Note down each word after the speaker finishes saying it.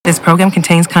This program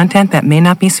contains content that may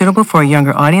not be suitable for a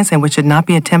younger audience and which should not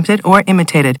be attempted or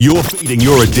imitated. You're feeding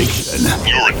your addiction.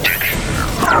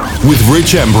 With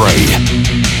Rich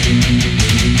Embray.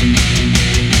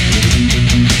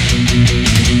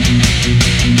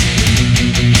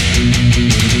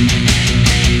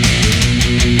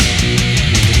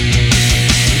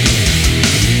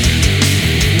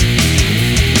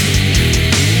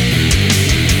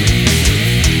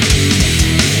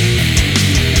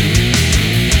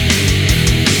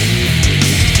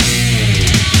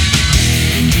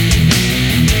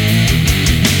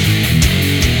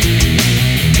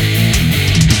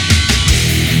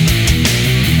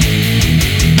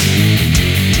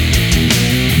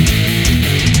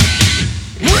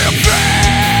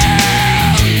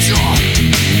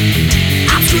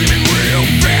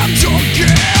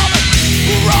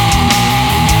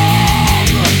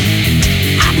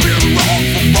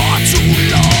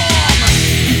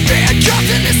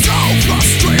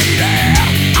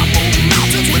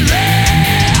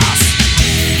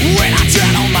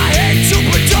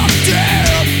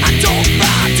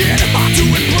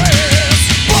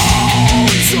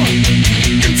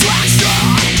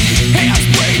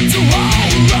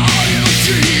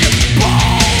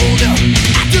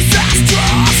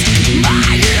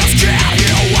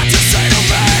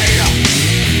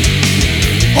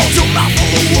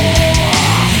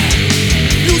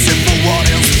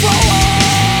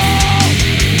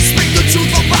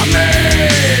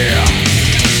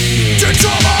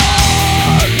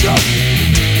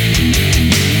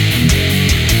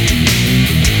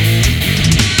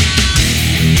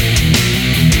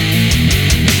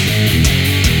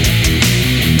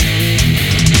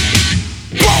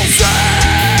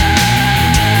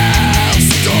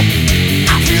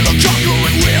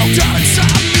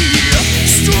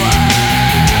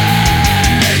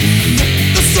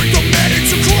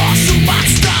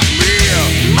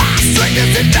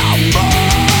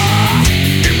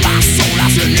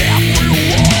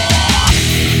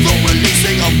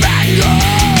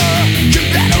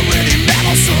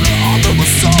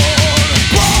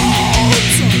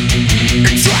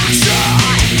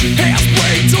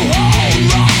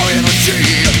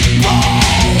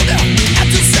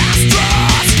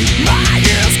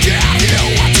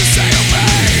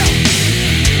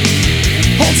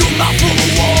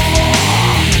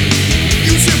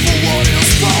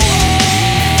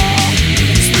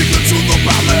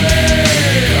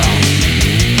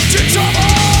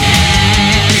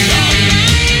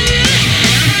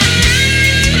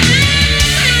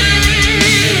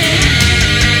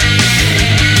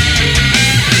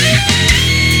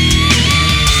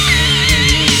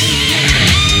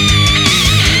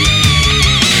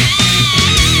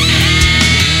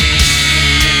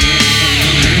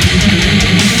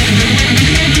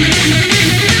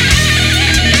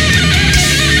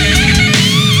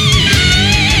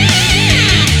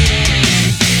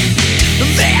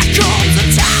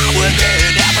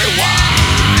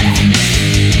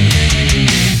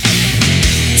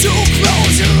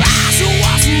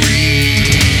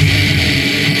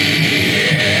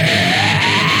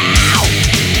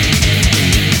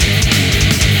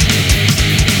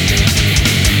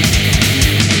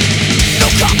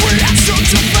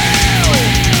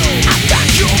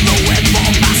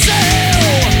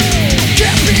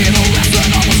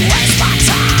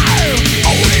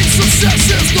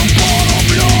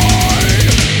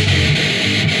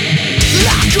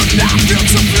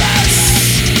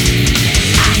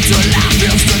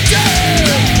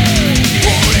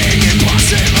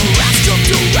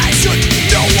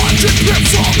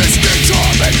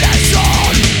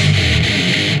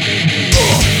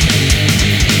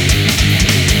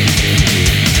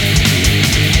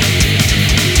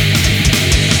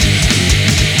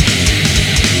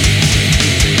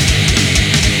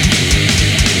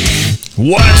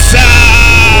 What's up?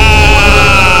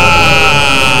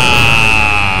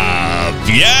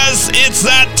 Yes, it's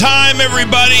that time,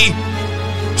 everybody.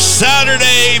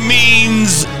 Saturday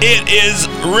means it is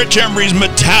Rich Embry's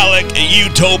Metallic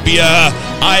Utopia.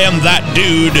 I am that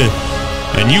dude.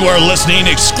 And you are listening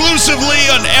exclusively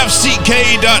on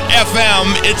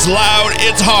FCK.FM. It's loud,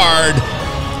 it's hard.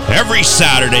 Every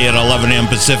Saturday at 11 a.m.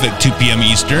 Pacific, 2 p.m.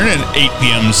 Eastern, and 8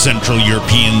 p.m. Central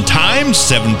European Time,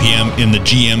 7 p.m. in the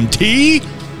GMT.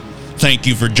 Thank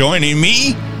you for joining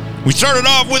me. We started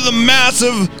off with a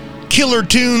massive killer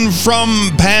tune from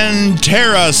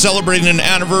Pantera, celebrating an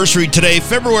anniversary today,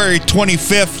 February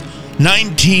 25th,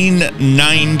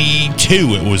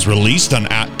 1992. It was released on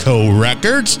Atco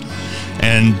Records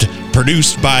and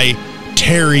produced by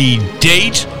Terry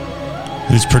Date,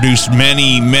 who's produced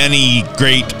many, many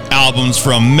great albums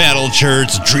from Metal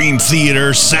Church, Dream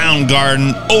Theater,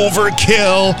 Soundgarden,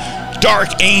 Overkill,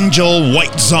 Dark Angel,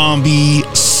 White Zombie,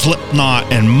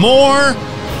 Slipknot, and more.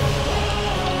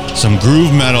 Some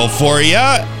groove metal for you.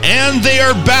 And they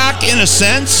are back in a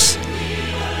sense.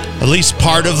 At least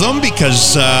part of them,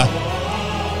 because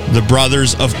the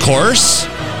brothers, of course,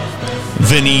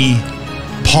 Vinnie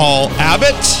Paul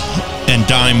Abbott and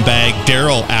Dimebag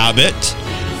Daryl Abbott,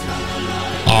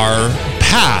 are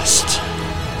passed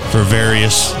for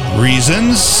various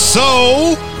reasons.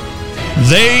 So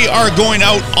they are going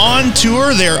out on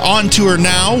tour. They're on tour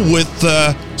now with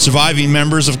surviving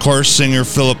members, of course, singer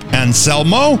Philip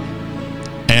Anselmo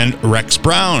and Rex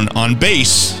Brown on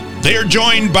bass. They are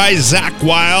joined by Zakk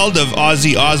Wylde of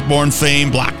Ozzy Osbourne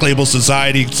fame, Black Label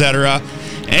Society, etc.,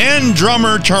 and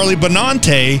drummer Charlie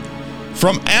Benante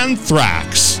from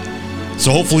Anthrax.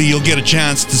 So hopefully you'll get a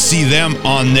chance to see them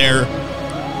on their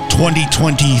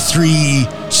 2023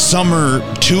 summer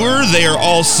tour. They are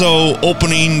also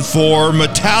opening for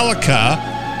Metallica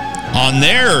on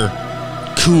their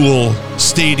cool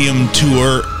stadium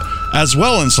tour as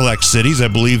well in select cities. I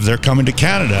believe they're coming to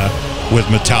Canada with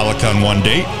Metallica on one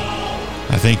date.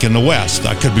 I think in the West.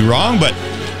 I could be wrong, but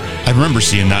I remember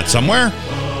seeing that somewhere.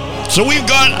 So we've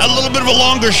got a little bit of a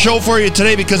longer show for you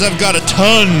today because I've got a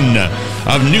ton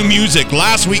of new music.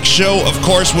 Last week's show, of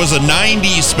course, was a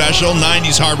 90s special,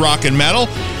 90s hard rock and metal.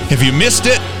 If you missed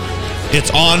it,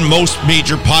 it's on most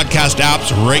major podcast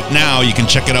apps right now. You can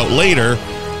check it out later,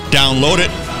 download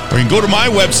it, or you can go to my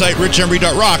website,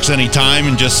 richembry.rocks, anytime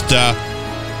and just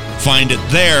find it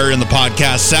there in the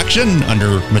podcast section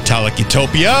under Metallic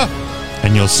Utopia,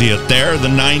 and you'll see it there, the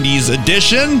 90s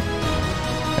edition.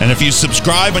 And if you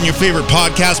subscribe on your favorite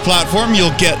podcast platform,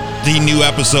 you'll get the new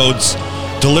episodes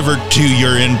delivered to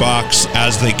your inbox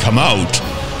as they come out,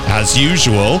 as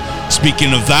usual.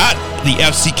 Speaking of that, the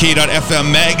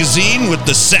FCK.FM magazine with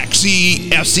the sexy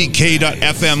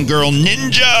FCK.FM girl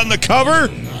Ninja on the cover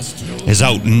is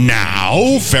out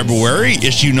now, February,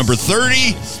 issue number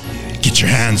 30. Get your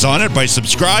hands on it by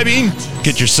subscribing.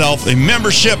 Get yourself a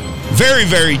membership, very,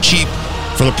 very cheap.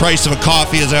 For the price of a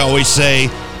coffee, as I always say,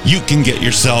 you can get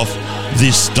yourself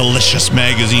this delicious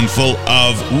magazine full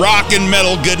of rock and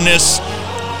metal goodness.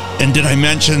 And did I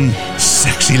mention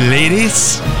sexy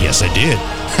ladies? Yes, I did.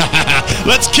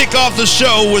 Let's kick off the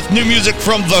show with new music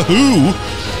from The Who.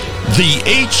 The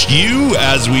HU,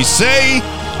 as we say.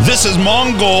 This is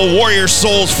Mongol Warrior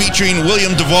Souls featuring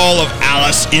William Duvall of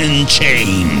Alice in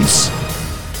Chains.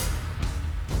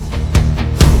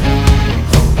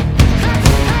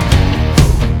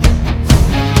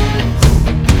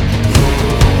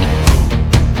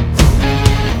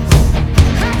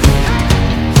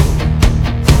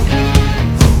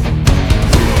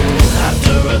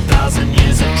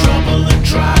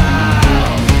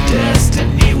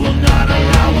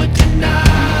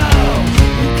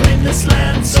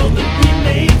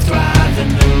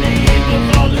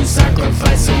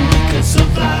 Sacrifice so we could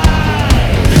survive.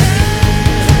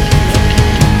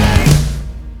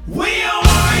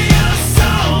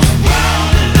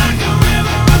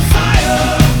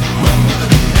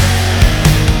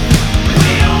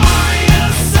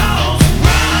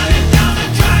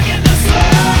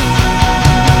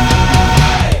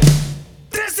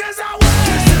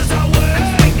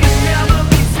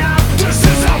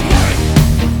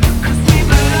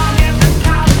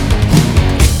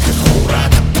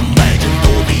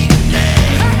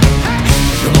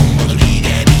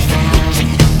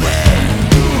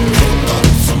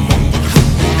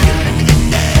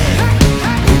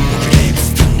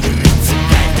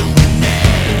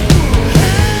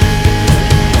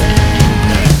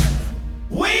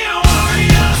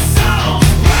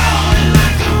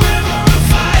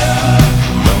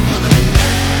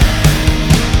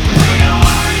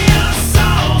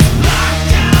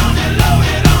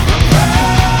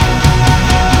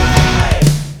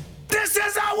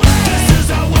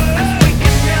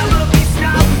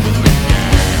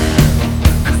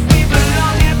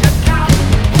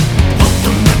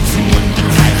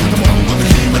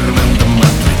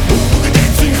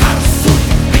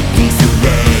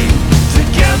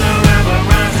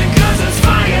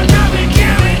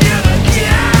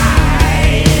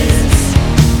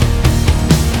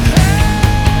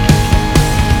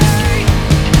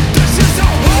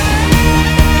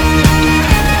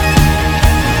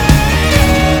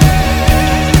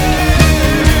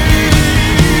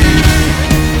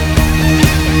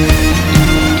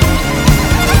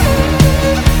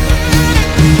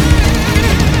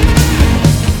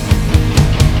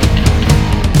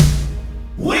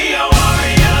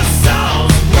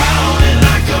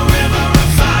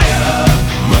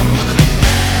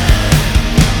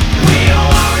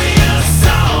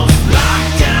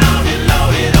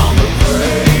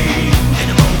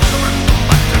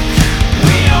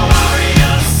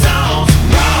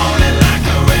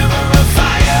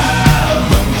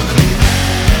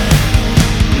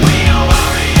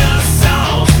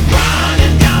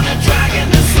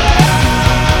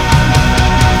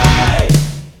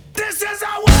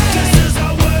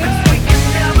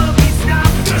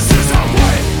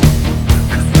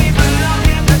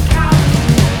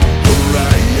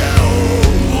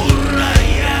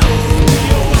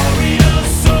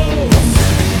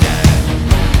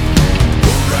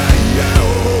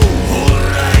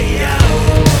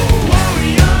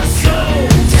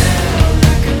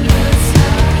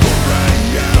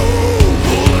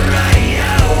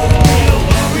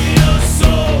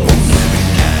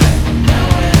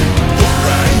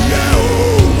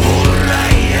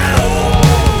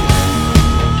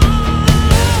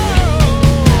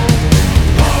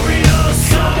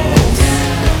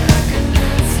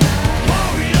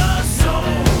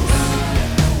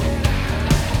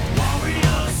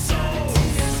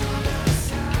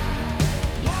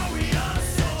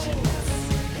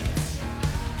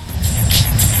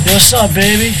 What's up,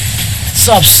 baby? What's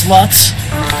up, sluts?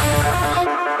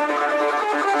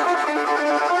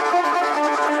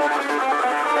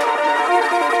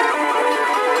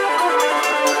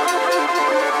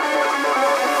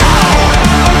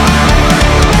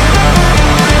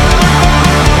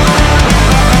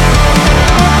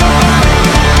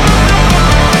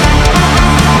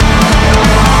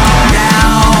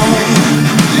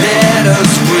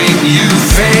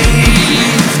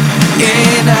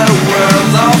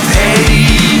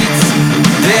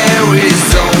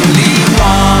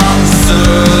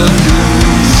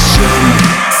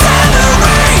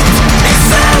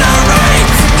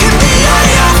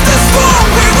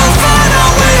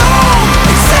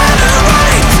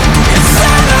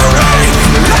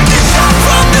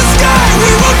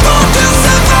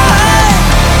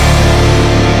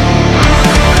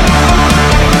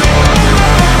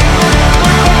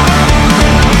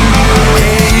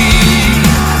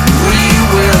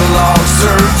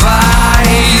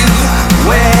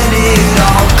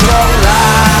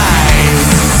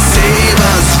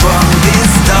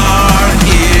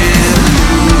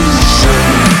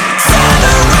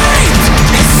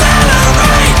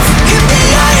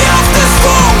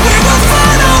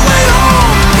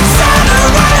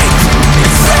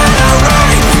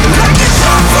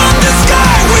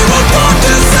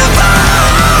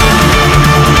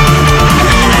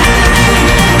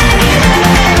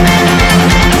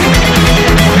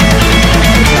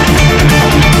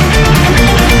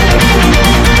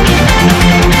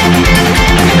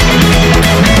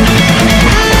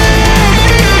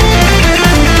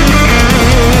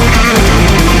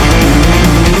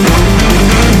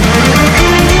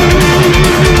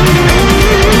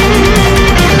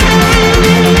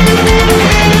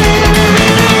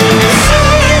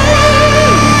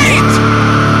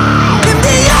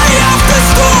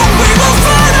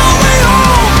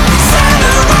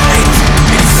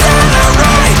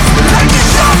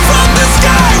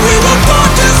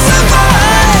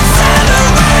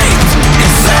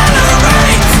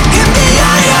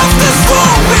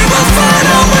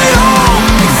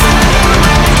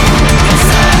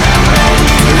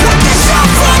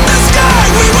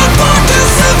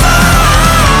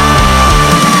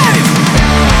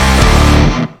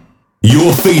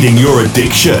 You're feeding your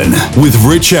addiction with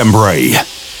Rich Embray.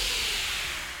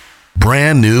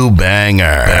 Brand new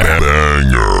banger.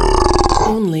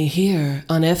 Only here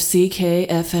on FCK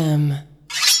FM.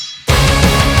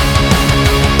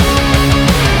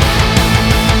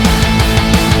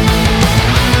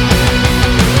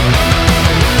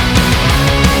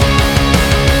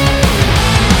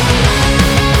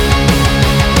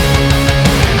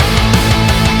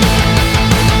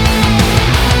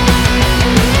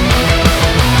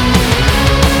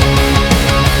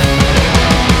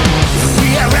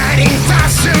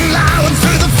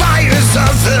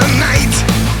 Of the night,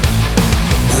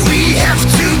 we have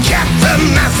to get the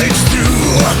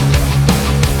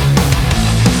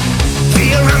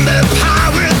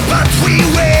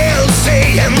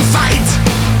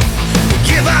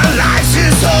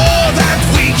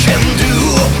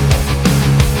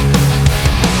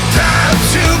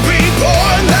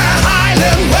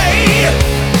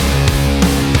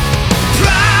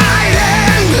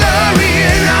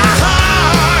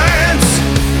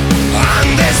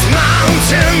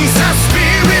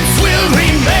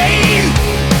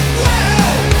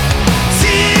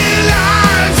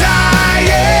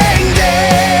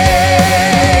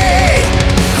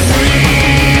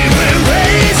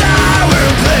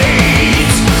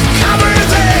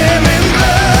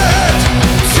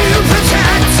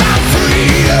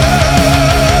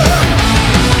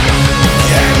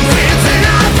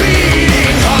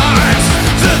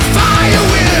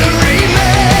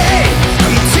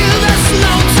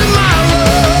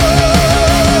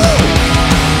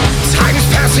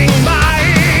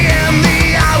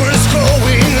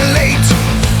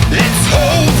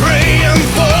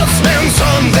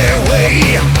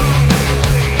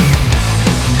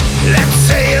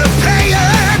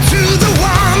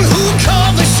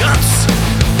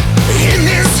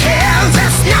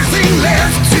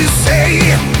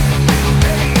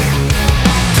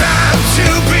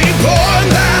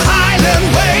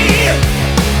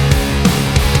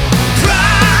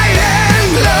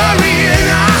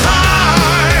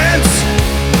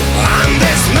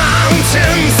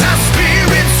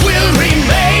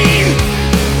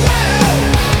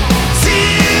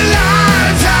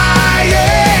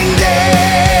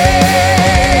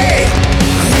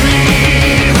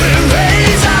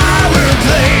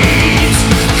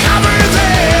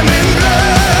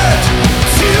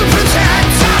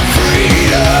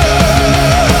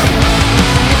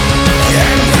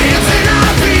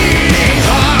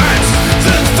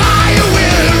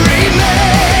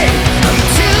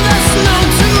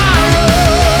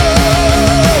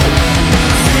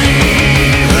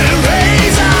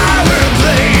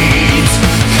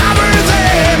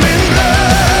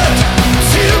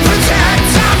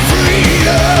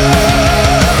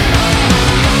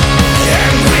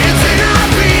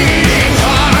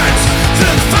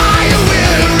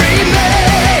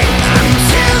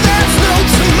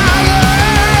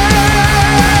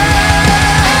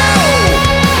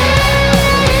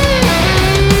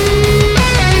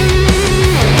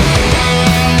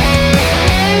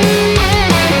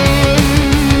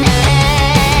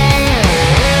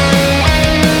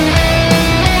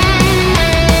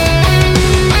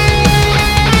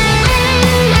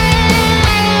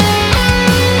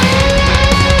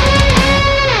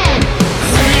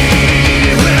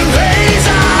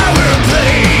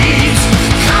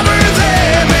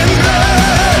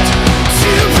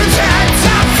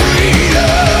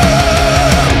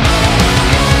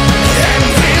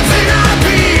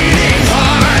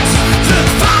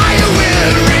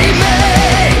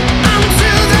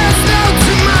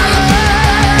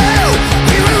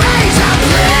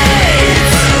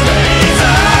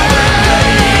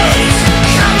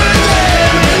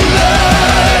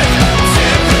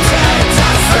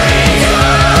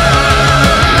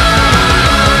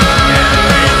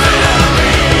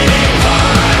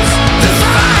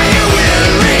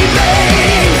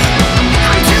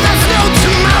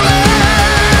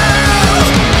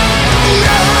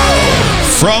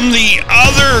From the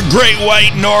other Great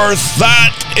White North,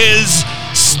 that is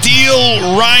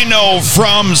Steel Rhino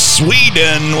from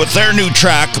Sweden with their new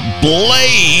track,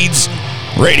 Blades,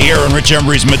 right here on Rich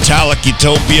Embry's Metallic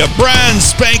Utopia. Brand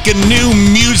spanking new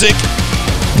music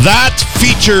that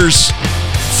features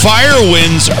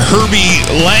Firewind's Herbie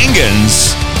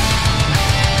Langens,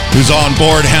 who's on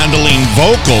board handling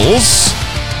vocals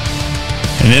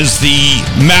and is the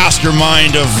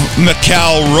mastermind of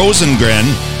Mikael Rosengren.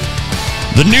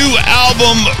 The new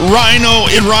album, Rhino,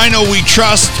 In Rhino We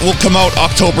Trust, will come out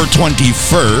October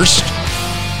 21st.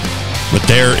 But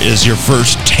there is your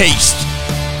first taste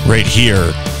right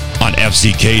here on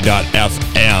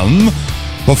FCK.FM.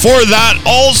 Before that,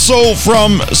 also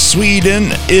from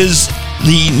Sweden, is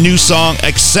the new song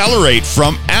Accelerate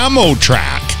from Ammo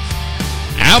Track.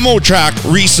 Ammo Track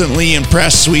recently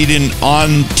impressed Sweden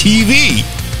on TV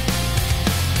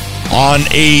on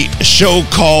a show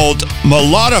called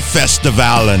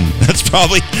Melodifestivalen. That's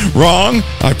probably wrong.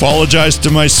 I apologize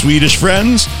to my Swedish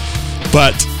friends,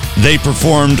 but they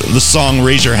performed the song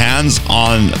Raise Your Hands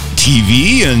on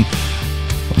TV, and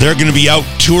they're going to be out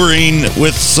touring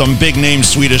with some big name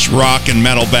Swedish rock and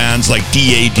metal bands like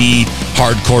DAD,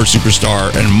 Hardcore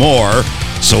Superstar, and more.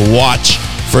 So watch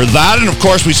for that. And of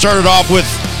course, we started off with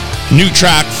new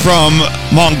track from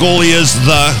Mongolia's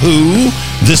The Who.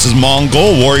 This is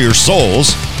Mongol Warrior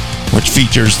Souls, which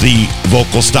features the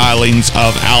vocal stylings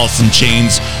of Alice in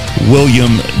Chains'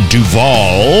 William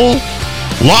Duvall.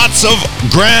 Lots of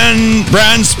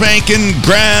brand spanking,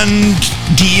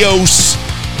 grandiose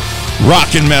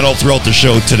rock and metal throughout the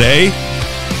show today,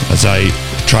 as I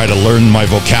try to learn my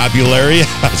vocabulary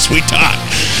as we talk.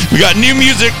 We got new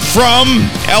music from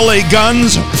LA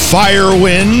Guns,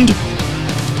 Firewind,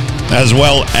 as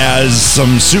well as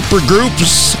some super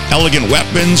groups, Elegant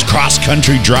Weapons, Cross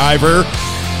Country Driver,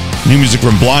 new music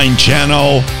from Blind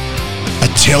Channel,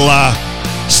 Attila,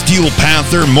 Steel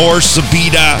Panther, more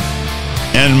Sabita,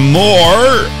 and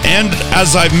more. And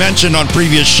as I've mentioned on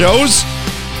previous shows,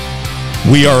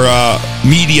 we are a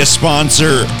media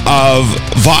sponsor of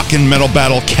Wacken Metal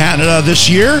Battle Canada this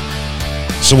year.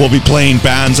 So we'll be playing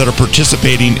bands that are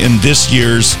participating in this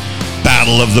year's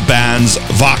Battle of the Bands,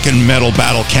 Wacken Metal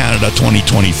Battle Canada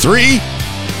 2023.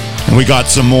 And we got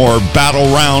some more battle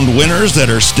round winners that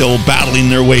are still battling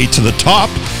their way to the top.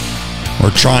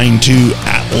 We're trying to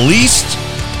at least.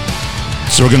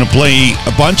 So we're going to play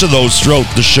a bunch of those throughout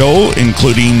the show,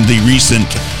 including the recent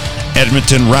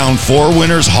Edmonton Round 4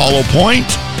 winners, Hollow Point.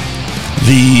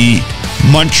 The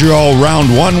Montreal Round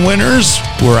 1 winners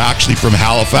were actually from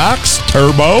Halifax,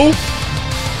 Turbo.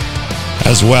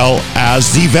 As well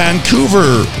as the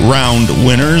Vancouver Round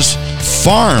winners,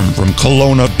 Farm from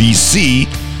Kelowna, BC,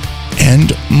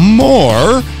 and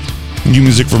more. New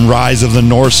music from Rise of the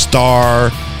North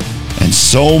Star, and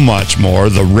so much more.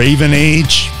 The Raven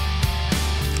Age.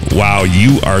 Wow,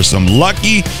 you are some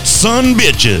lucky son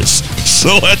bitches.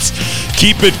 So let's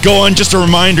keep it going. Just a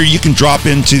reminder, you can drop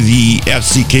into the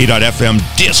FCK.FM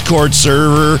Discord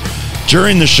server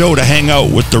during the show to hang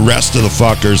out with the rest of the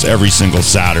fuckers every single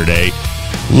Saturday.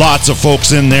 Lots of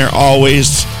folks in there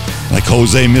always, like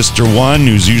Jose Mr. One,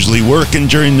 who's usually working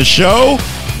during the show.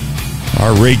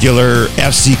 Our regular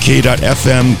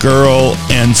FCK.FM girl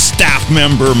and staff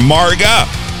member Marga,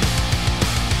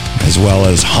 as well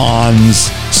as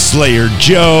Hans, Slayer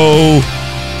Joe,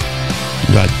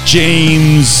 we got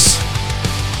James,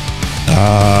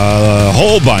 a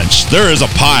whole bunch. There is a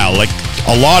pile. Like,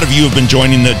 a lot of you have been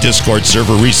joining the Discord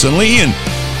server recently and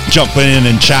jumping in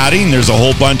and chatting. There's a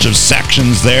whole bunch of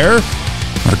sections there.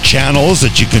 Our channels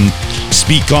that you can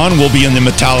speak on will be in the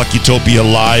Metallic Utopia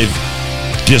Live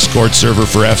Discord server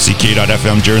for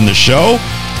FCK.FM during the show.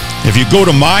 If you go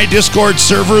to my Discord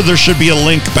server, there should be a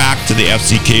link back to the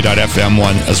FCK.FM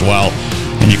one as well.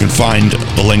 And you can find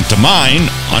the link to mine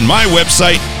on my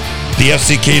website. The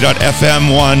FCK.FM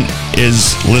one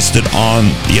is listed on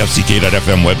the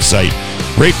FCK.FM website,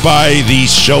 right by the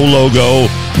show logo,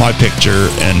 my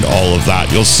picture, and all of that.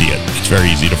 You'll see it. It's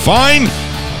very easy to find.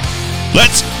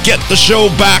 Let's get the show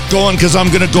back going, because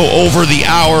I'm going to go over the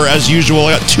hour as usual.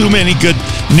 I got too many good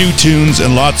new tunes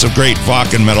and lots of great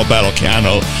Wacken Metal Battle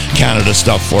Canada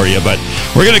stuff for you. But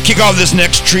we're going to kick off this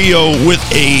next trio with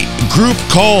a group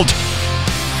called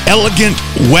Elegant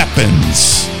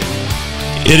Weapons.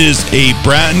 It is a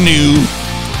brand new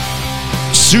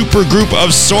super group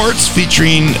of sorts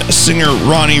featuring singer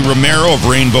Ronnie Romero of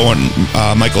Rainbow and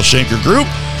Michael Schenker Group.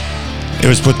 It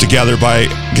was put together by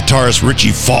guitarist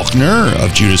Richie Faulkner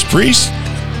of Judas Priest.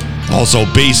 Also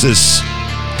bassist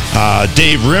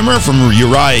Dave Rimmer from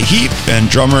Uriah Heep, and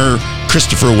drummer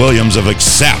Christopher Williams of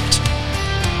Accept.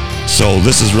 So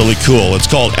this is really cool. It's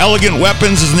called Elegant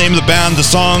Weapons is the name of the band. The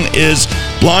song is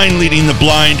Blind Leading the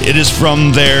Blind. It is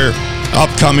from their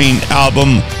upcoming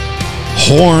album,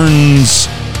 Horns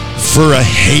for a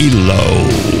Halo,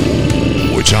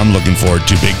 which I'm looking forward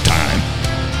to big time.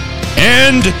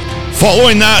 And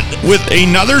following that with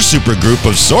another supergroup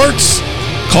of sorts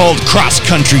called Cross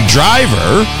Country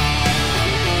Driver.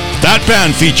 That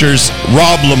band features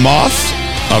Rob Lamoth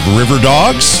of River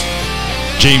Dogs,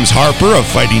 James Harper of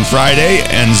Fighting Friday,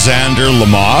 and Xander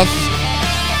Lamoth,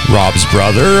 Rob's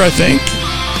brother, I think,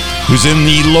 who's in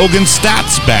the Logan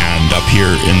Stats band up here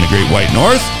in the Great White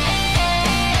North.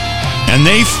 And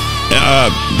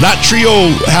that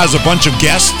trio has a bunch of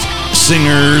guest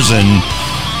singers and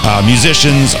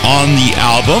musicians on the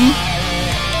album,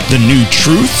 The New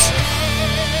Truth,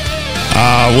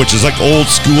 which is like old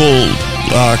school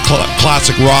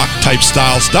classic rock type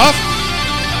style stuff.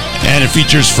 And it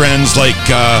features friends like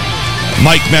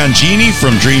Mike Mangini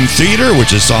from Dream Theater,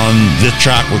 which is on this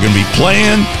track we're going to be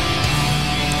playing.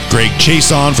 Greg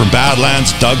Chason from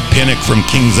Badlands, Doug Pinnick from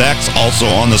King's X, also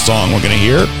on the song we're going to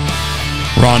hear.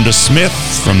 Rhonda Smith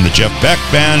from the Jeff Beck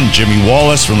Band, Jimmy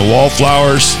Wallace from the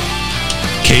Wallflowers,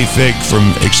 K-Fig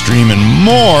from Extreme and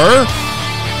more.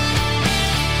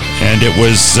 And it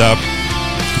was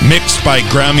mixed by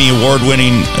Grammy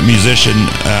award-winning musician,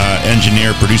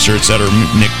 engineer, producer, etc.,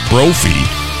 Nick Brophy.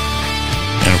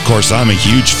 And of course, I'm a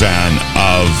huge fan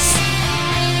of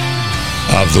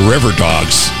the River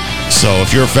Dogs. So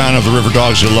if you're a fan of the River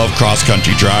Dogs, you'll love Cross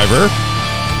Country Driver.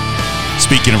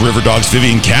 Speaking of River Dogs,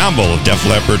 Vivian Campbell of Def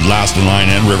Leppard, Last in Line,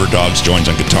 and River Dogs joins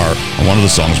on guitar on one of the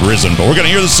songs, Risen. But we're going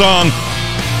to hear the song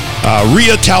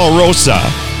Ria Talarosa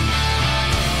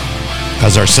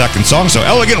as our second song. So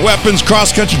Elegant Weapons,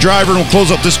 Cross Country Driver, and we'll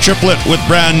close up this triplet with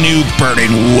brand new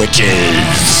Burning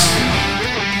Witches.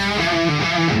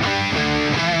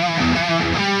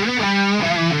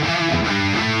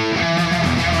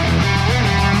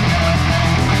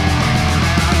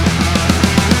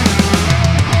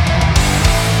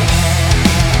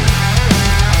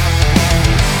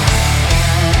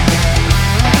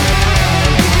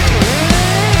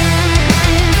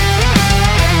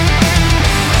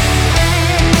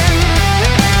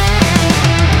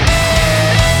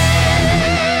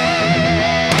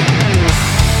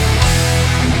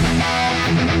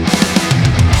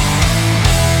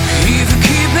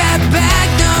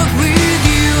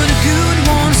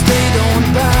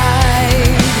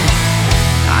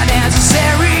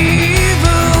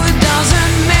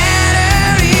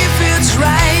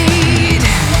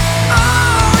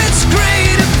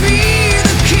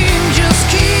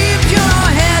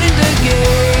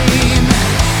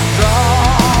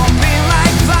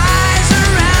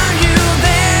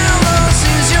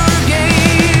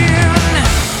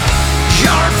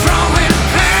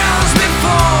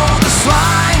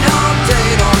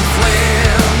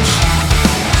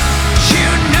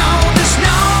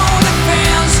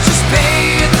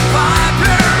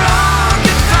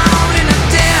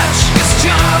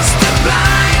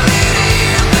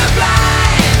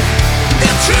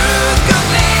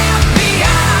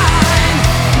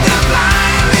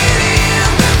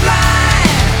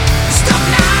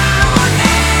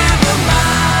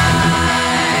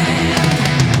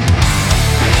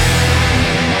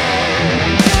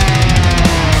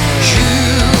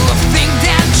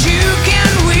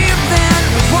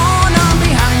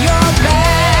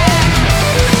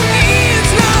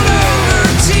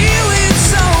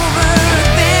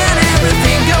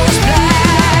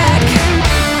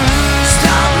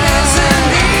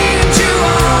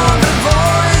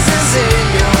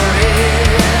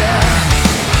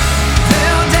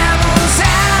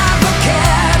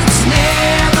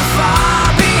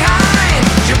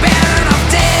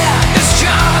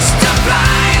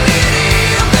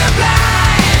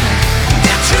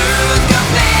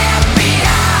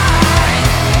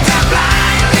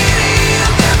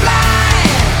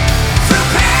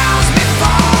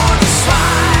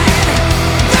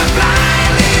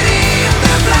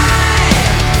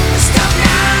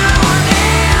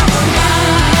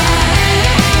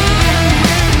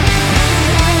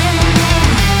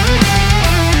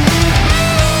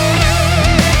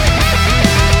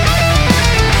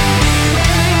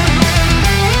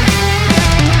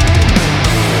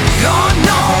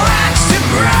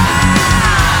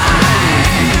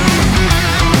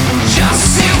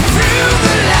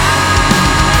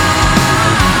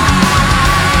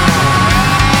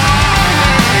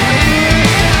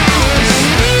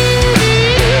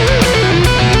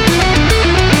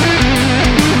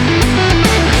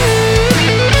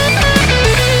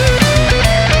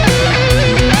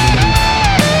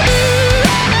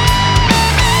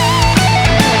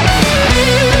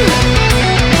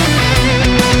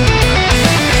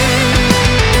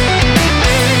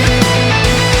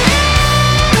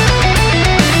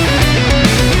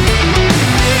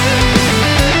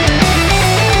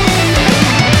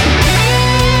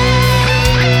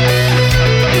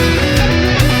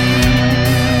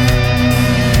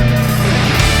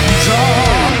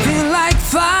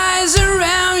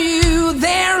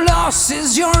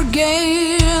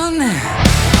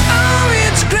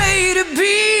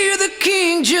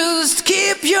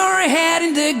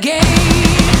 the game.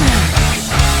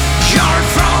 You're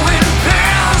throwing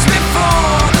pills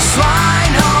before the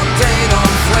swine all day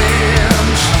don't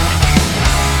flinch.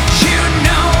 You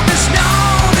know there's no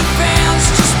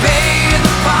defense, just pay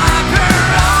the piper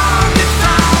on the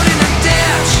found in a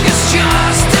ditch. It's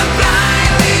just a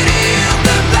blind leading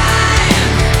the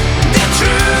blind. The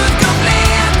truth comes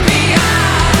left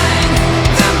behind.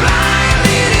 The blind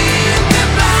leading the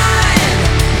blind.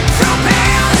 Throw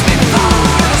pills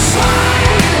before the swine.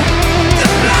 The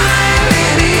blind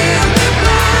leading the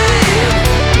blind.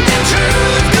 The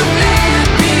truth comes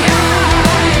left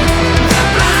behind. The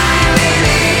blind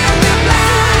leading the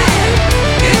blind.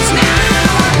 It's now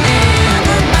or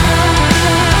never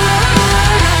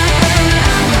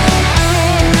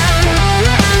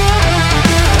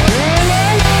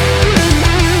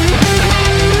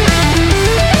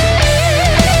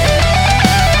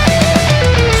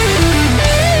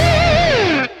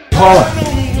Paula,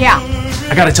 Yeah.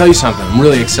 I gotta tell you something. I'm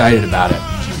really excited about it.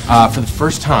 For the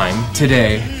first time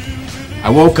today, I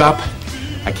woke up,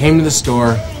 I came to the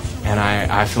store, and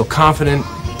I feel confident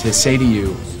to say to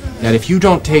you that if you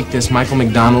don't take this Michael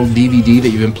McDonald DVD that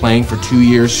you've been playing for 2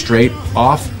 years straight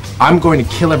off, I'm going to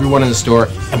kill everyone in the store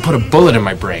and put a bullet in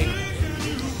my brain.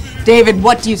 David,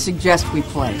 what do you suggest we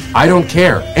play? I don't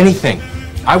care. Anything.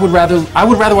 I would rather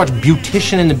watch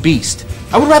Beautician and the Beast.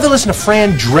 I would rather listen to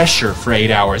Fran Drescher for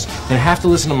 8 hours than have to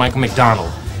listen to Michael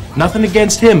McDonald. Nothing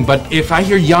against him, but if I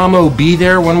hear Yamo Be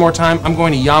There one more time, I'm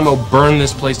going to Yamo burn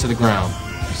this place to the ground.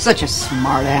 You're such a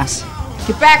smart ass.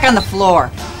 Get back on the floor.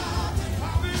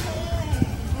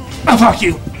 Oh, fuck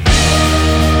you.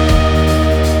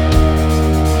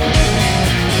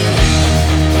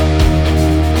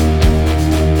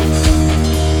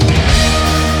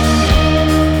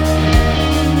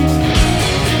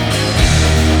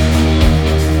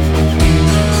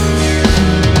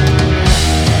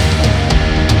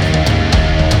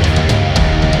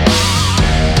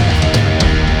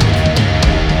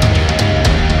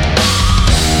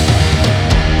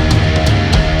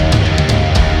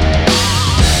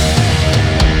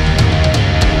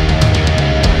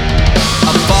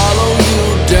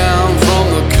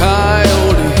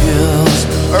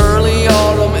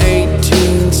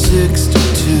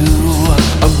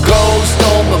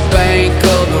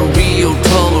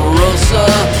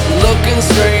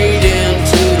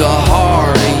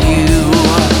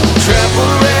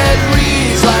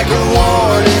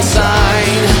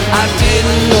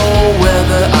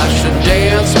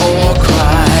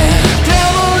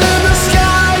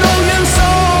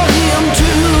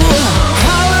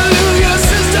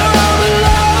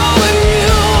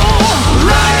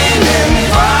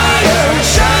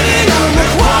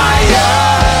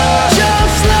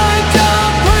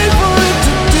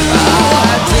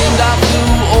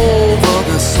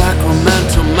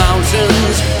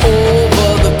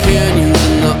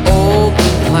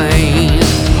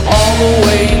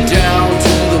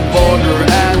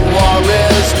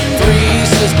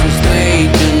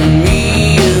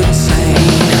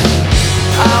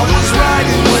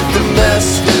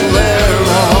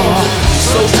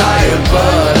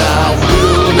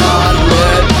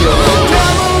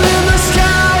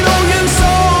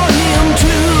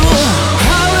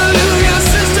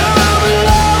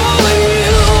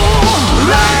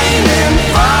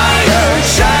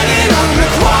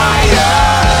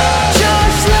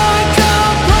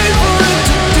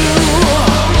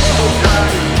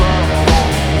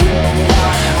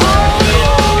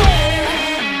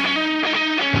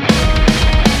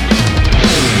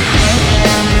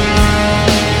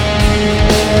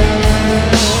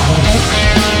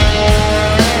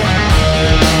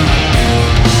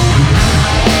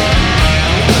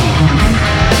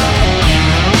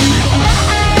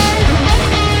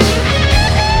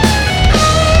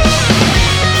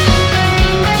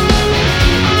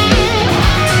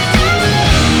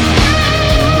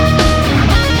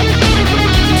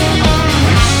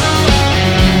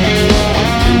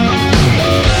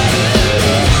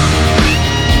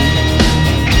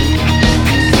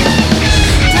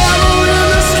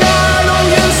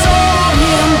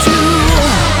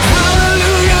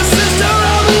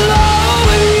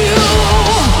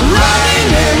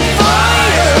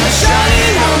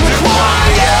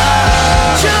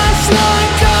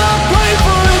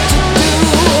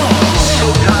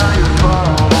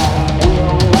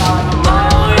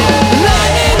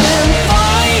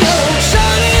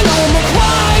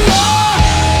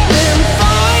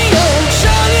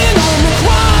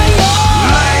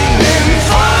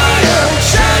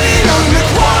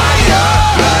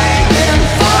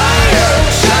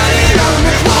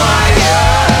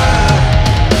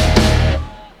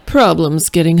 Problems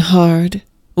getting hard.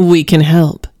 We can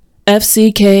help.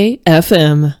 FCK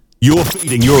FM. You're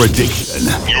feeding your addiction.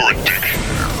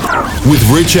 With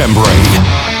Rich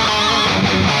Embray.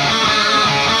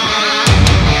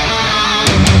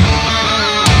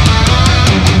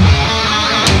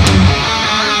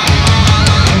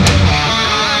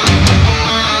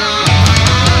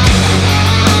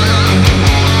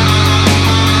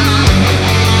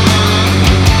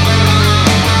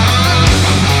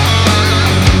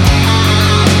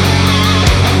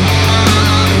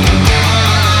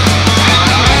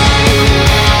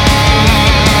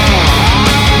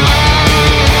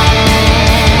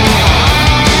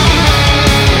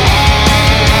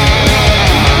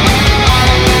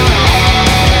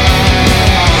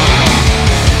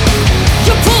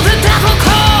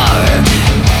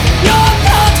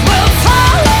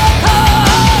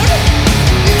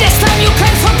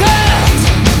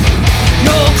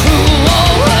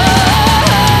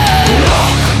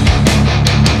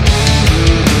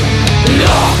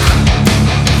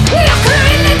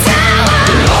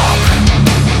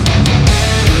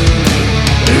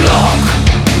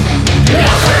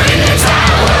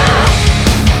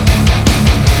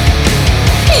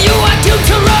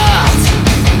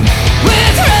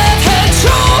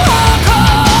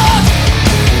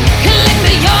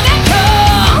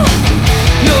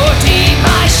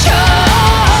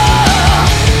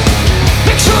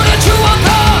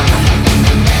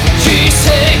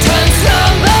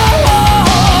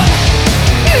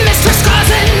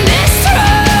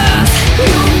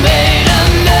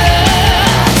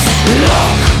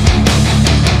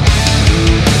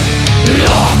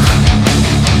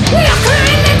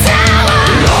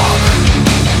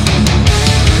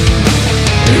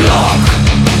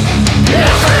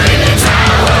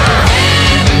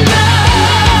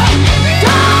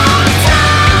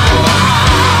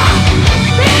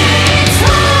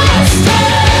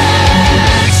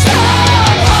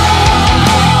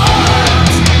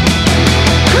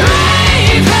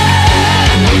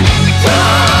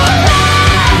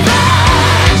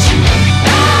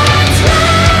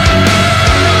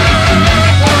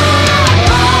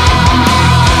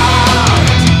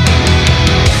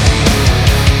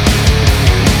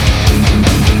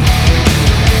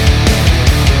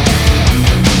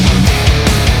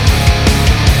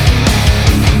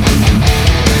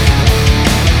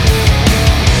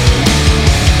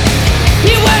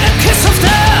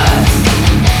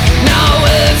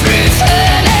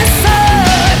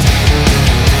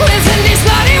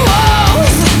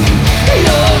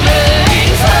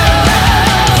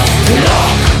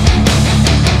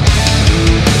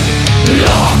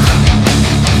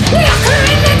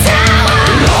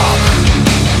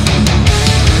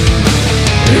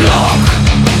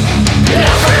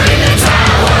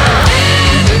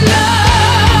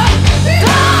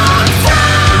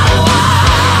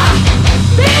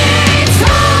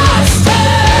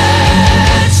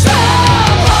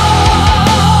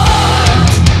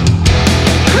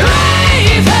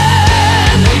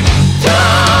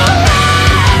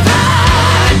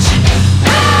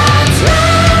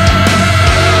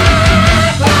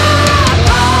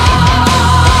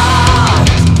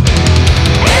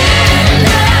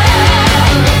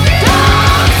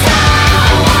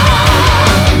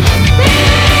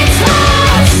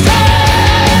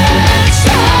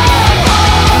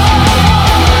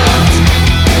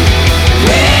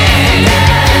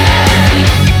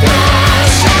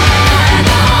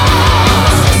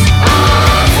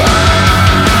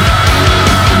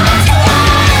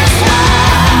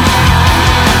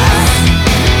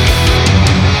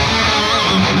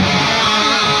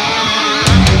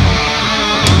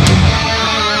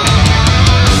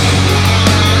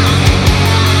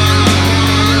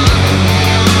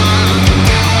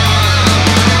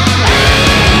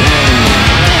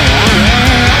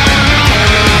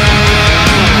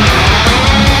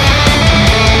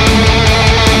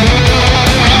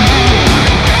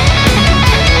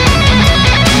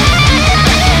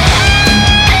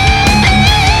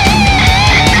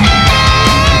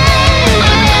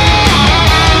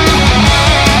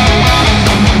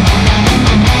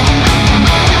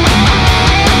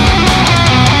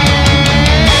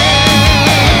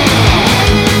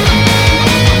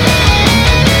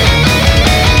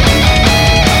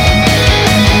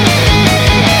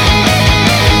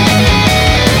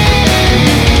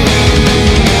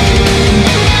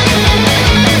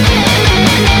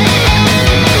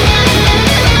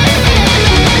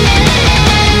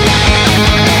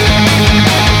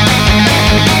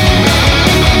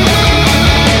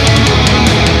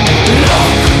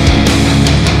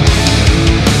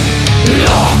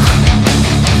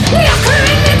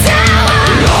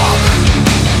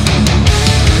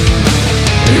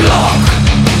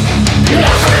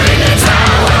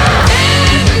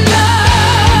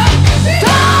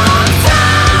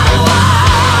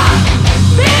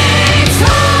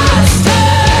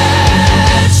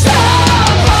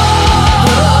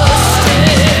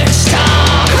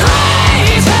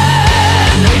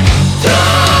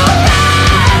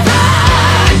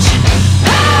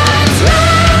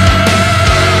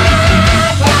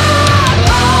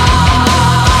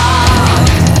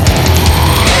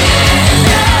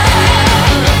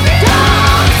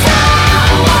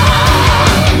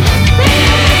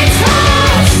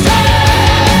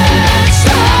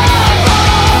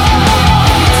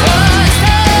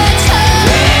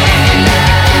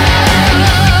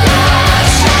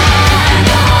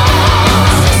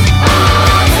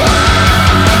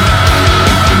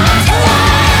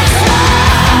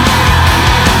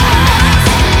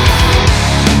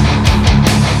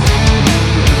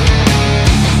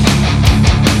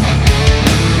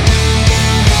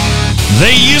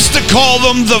 They used to call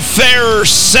them the fairer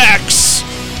sex.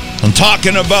 I'm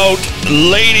talking about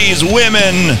ladies,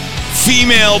 women,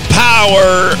 female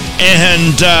power,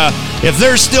 and if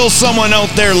there's still someone out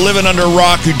there living under a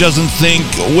rock who doesn't think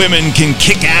women can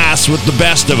kick ass with the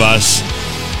best of us,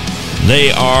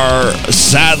 they are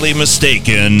sadly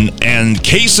mistaken. And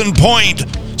case in point,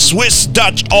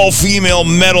 Swiss-Dutch all-female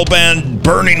metal band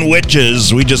Burning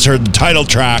Witches. We just heard the title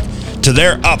track to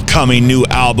their upcoming new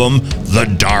album, The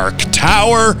Dark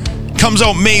Tower. Comes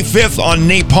out May 5th on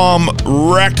Napalm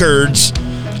Records.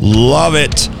 Love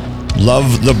it.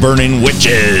 Love the Burning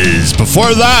Witches.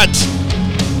 Before that,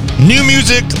 new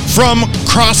music from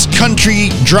cross-country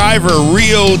driver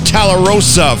Rio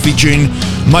Talarosa featuring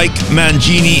Mike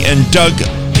Mangini and Doug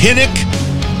Pinnick.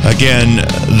 Again,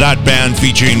 that band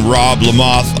featuring Rob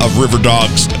Lamoth of River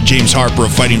Dogs, James Harper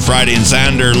of Fighting Friday, and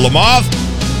Xander Lamoth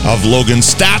of Logan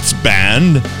Stats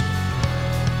Band.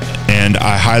 And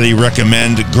I highly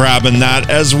recommend grabbing that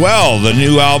as well. The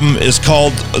new album is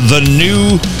called The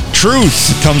New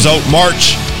Truth. It comes out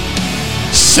March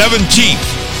 17th.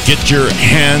 Get your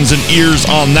hands and ears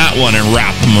on that one and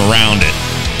wrap them around it.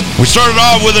 We started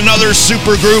off with another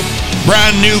super group,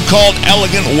 brand new, called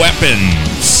Elegant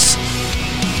Weapons.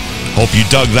 Hope you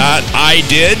dug that. I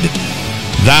did.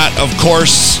 That, of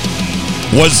course,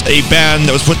 was a band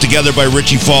that was put together by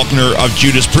Richie Faulkner of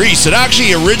Judas Priest. It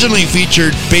actually originally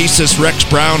featured bassist Rex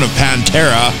Brown of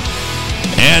Pantera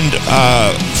and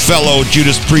fellow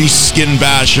Judas Priest skin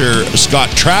basher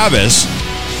Scott Travis.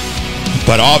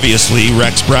 But obviously,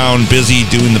 Rex Brown busy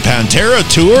doing the Pantera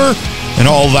tour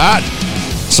and all that.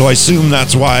 So I assume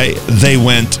that's why they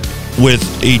went with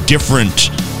a different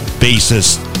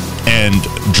bassist and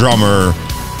drummer,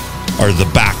 or the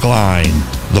back line,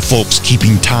 the folks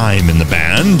keeping time in the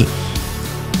band.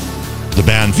 The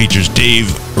band features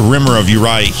Dave Rimmer of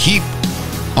Uriah Heep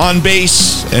on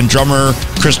bass and drummer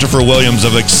Christopher Williams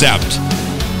of Accept.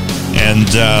 And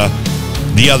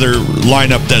the other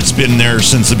lineup that's been there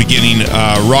since the beginning,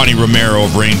 Ronnie Romero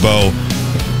of Rainbow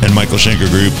and Michael Schenker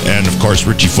Group, and of course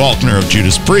Richie Faulkner of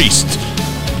Judas Priest.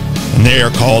 And they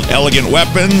are called Elegant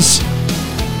Weapons,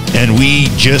 and we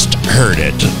just heard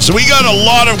it. So we got a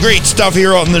lot of great stuff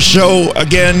here on the show.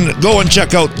 Again, go and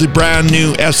check out the brand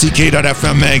new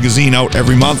FCK.FM magazine out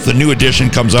every month. The new edition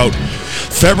comes out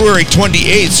February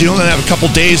 28th, so you only have a couple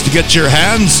days to get your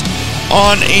hands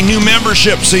on a new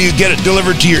membership so you get it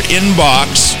delivered to your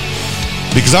inbox.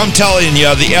 Because I'm telling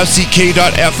you, the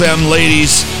FCK.FM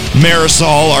ladies,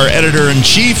 Marisol, our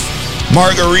editor-in-chief,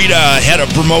 Margarita, head of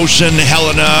promotion,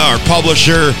 Helena, our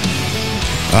publisher,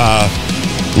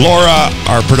 Laura,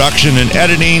 our production and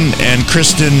editing, and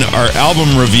Kristen, our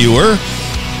album reviewer,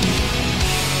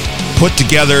 put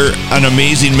together an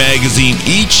amazing magazine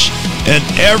each and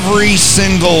every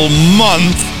single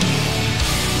month.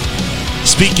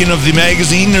 Speaking of the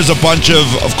magazine, there's a bunch of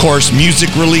course,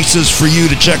 music releases for you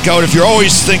to check out. If you're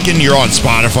always thinking you're on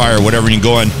Spotify or whatever and you're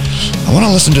going, I want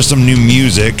to listen to some new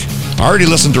music. I already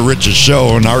listened to Rich's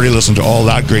show and I already listened to all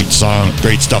that great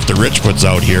stuff that Rich puts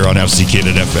out here on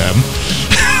FCK.FM.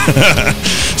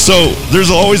 So there's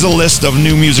always a list of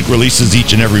new music releases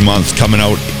each and every month coming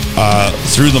out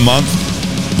through the month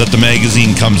that the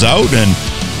magazine comes out. And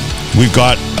we've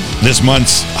got this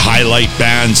month's highlight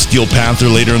band, Steel Panther,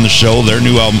 later in the show. Their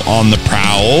new album, On the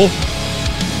Prowl,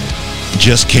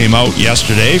 just came out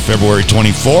yesterday, February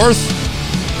 24th.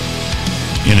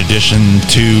 In addition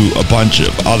to a bunch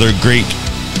of other great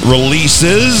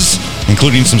releases,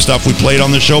 including some stuff we played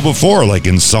on the show before, like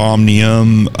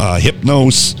Insomnium,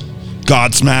 Hypnos,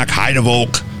 Godsmack, Hide of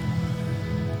Oak,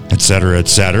 etc.,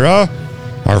 etc.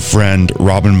 Our friend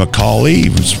Robin McCauley,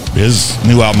 his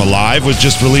new album Alive was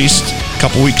just released a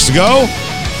couple weeks ago.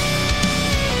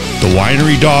 The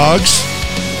Winery Dogs.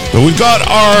 But we've got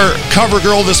our cover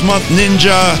girl this month,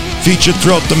 Ninja, featured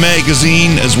throughout the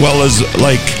magazine, as well as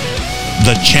like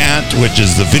The Chant, which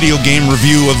is the video game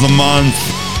review of the month.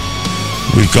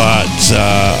 We've got,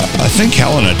 I think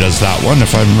Helena does that one,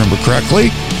 if I remember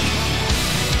correctly.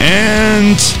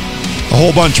 And a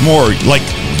whole bunch more, like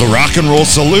the Rock and Roll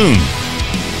Saloon.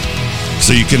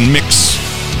 So you can mix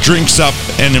drinks up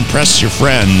and impress your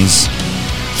friends,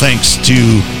 thanks to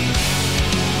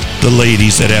the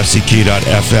ladies at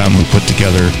FCK.FM who put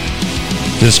together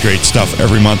this great stuff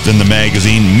every month in the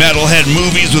magazine. Metalhead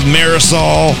Movies with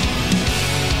Marisol.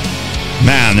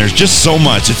 Man, there's just so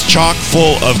much. It's chock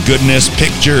full of goodness,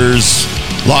 pictures,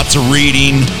 lots of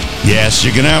reading. Yes,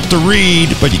 you're going to have to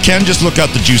read, but you can just look at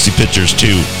the juicy pictures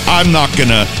too. I'm not going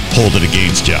to hold it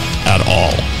against you at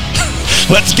all.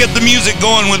 Let's get the music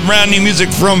going with brand new music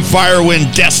from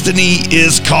Firewind. Destiny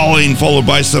is Calling, followed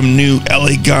by some new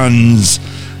LA Guns.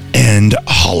 and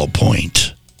Hollow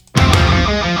Point.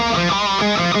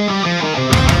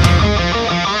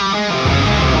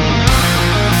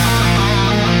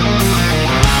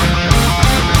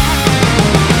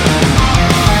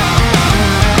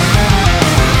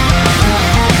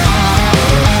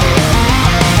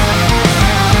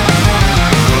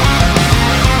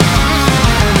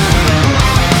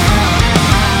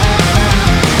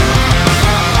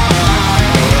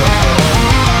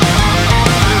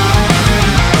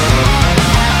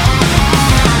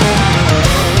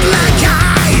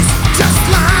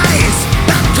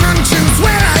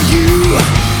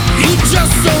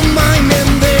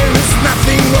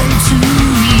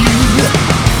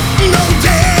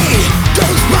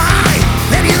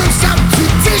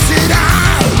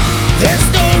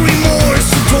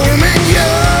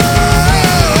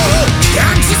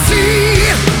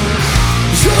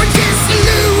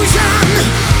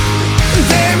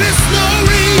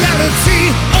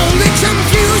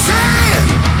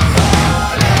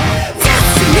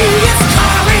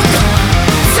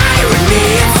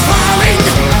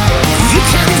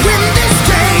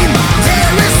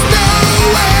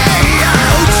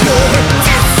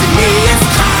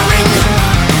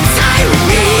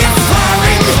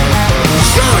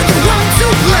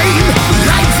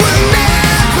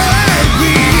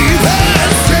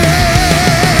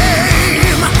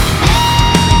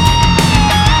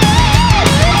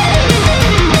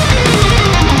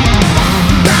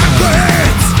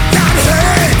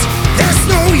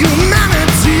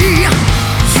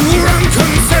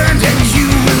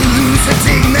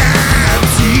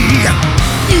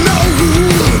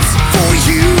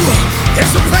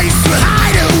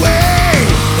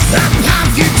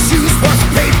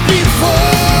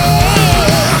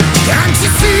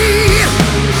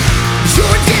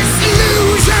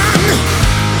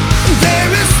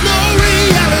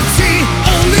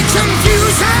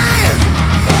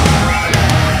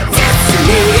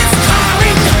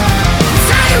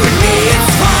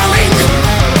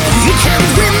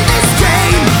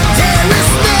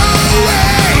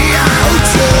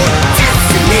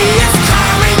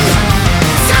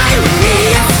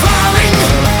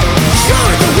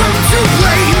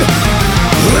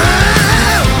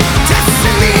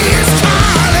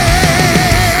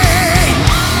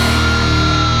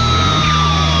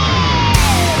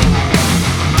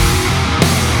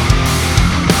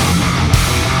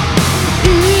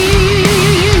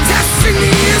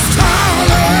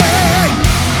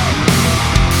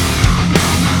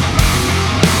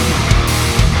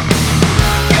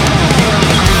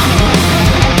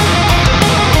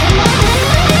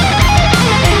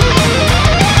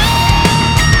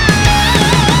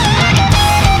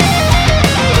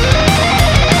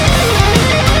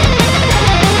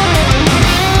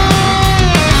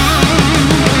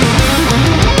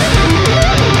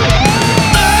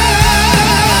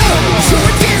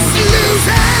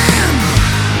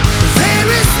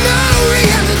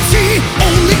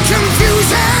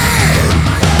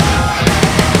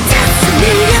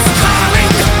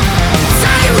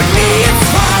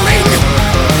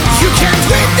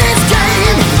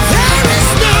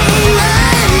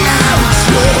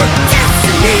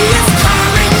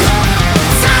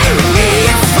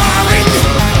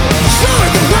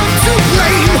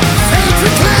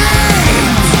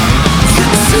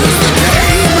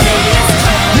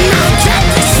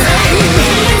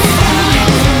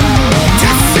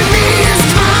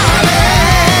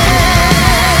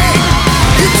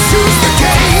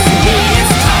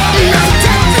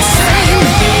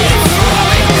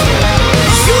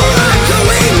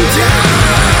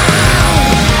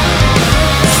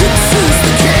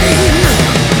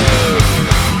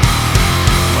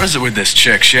 is it with this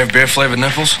chick? She have beer-flavored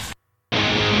nipples?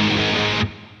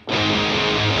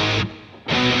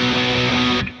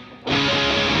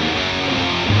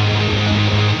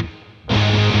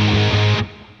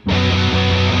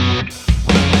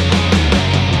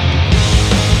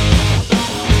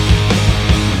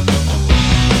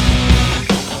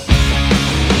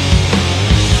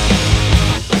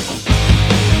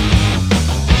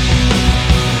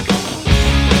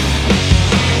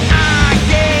 I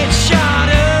get shot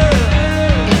up,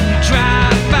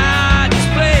 drive by.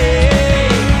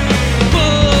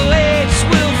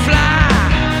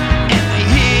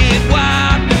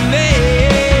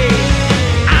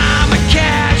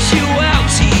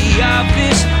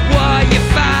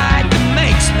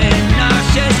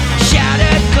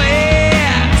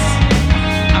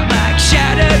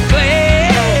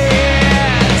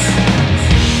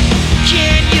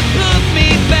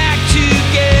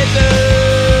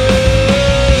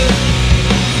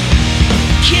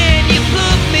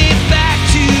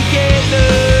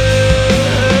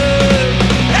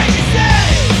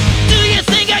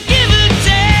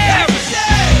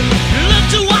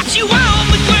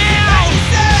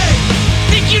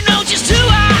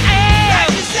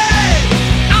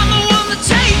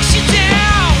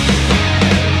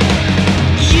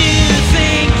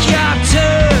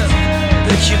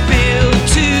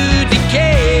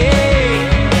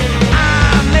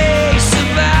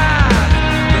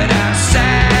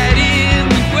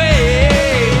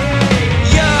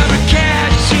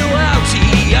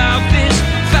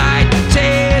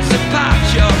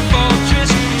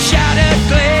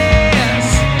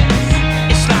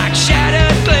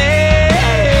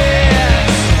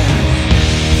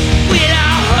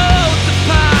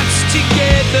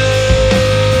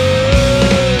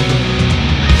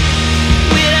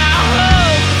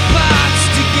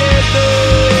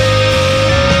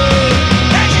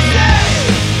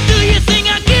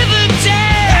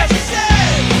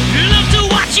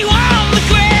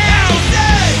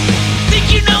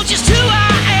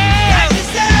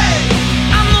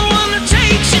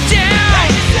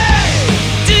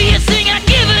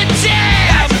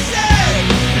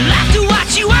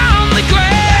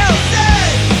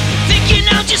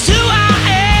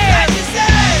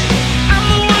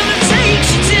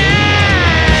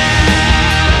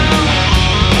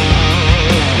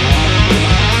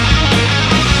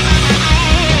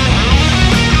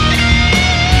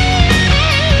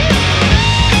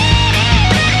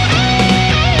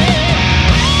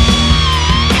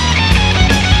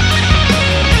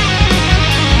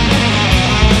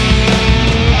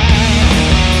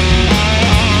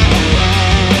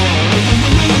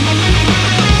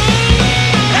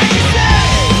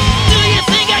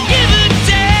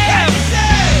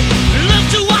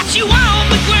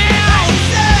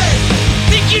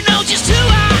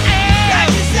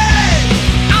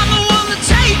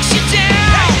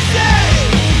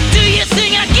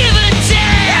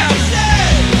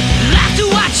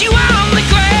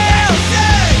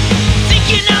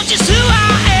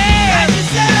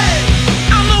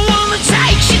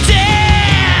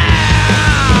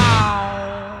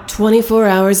 24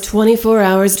 hours, 24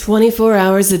 hours, 24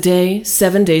 hours a day,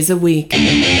 7 days a week.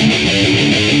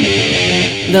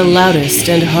 The loudest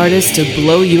and hardest to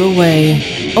blow you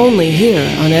away. Only here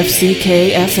on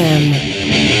FCK FM.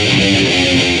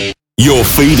 You're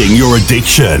feeding your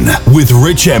addiction with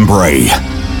Rich Embry.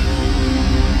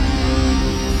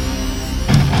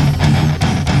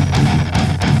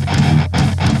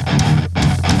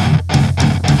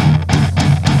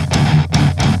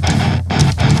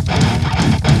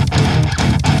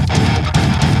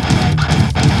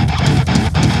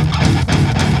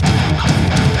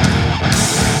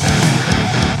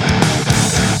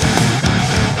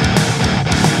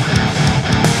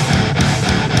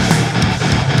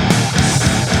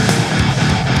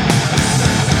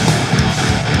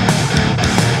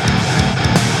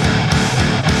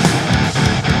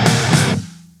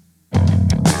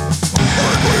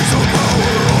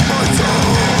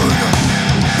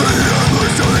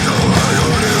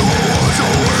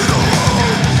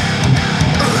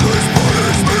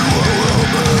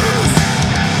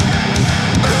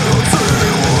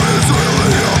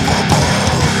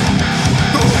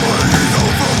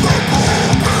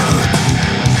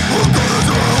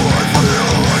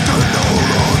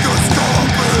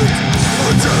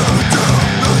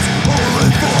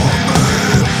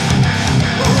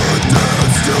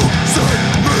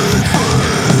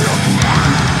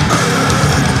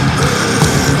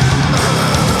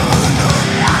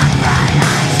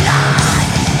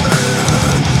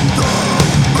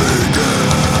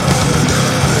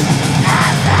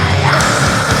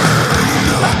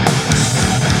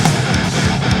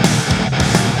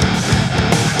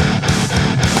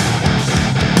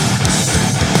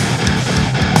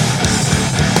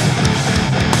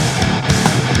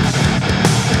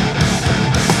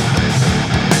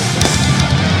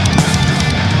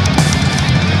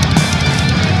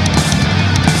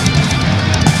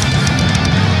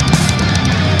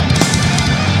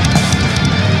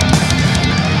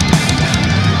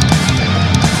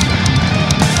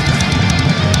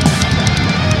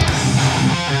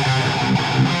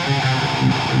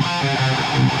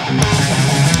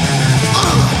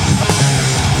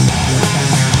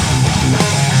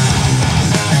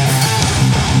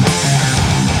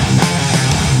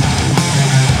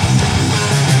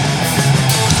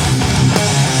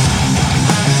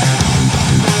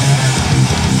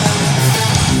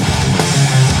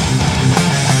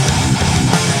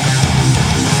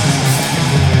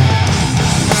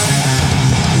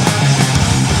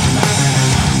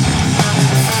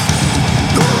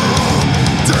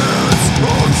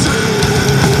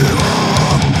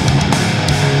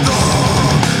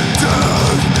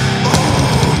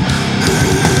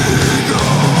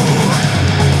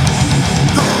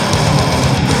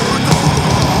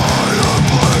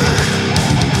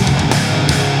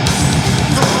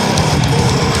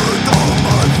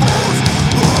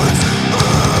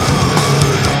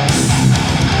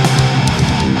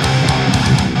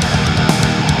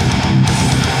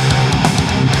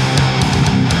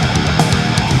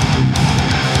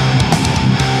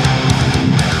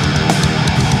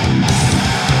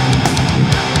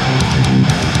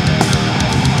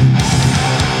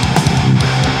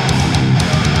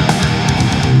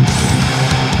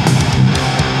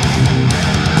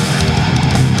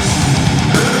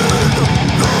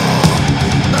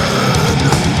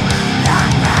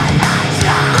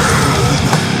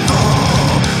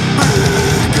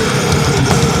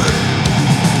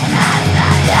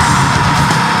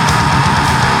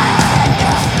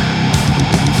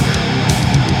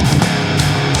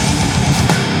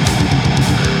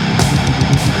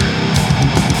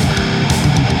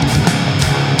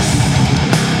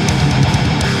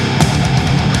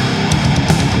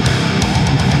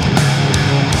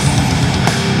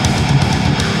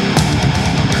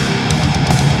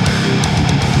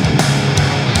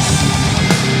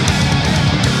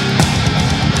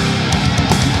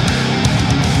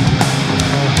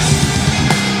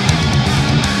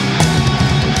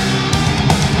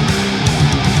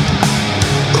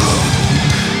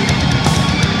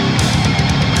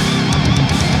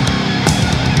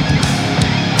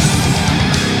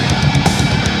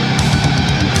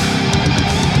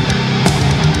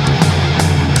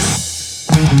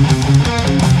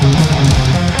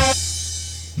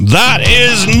 That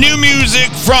is new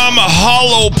music from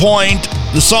Hollow Point.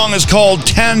 The song is called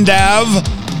Tandav,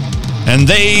 and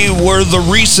they were the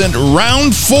recent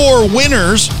round 4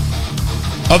 winners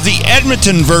of the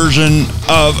Edmonton version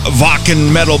of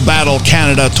Wacken Metal Battle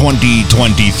Canada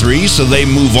 2023. So they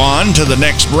move on to the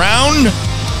next round.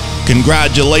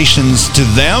 Congratulations to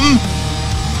them.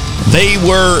 They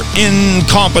were in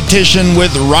competition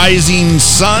with Rising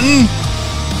Sun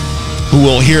who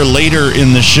we'll hear later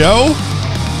in the show.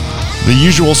 The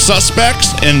Usual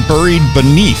Suspects and Buried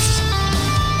Beneath.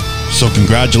 So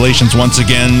congratulations once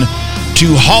again to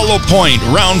Hollow Point,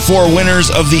 round 4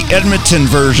 winners of the Edmonton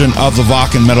version of the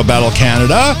Vaughan Metal Battle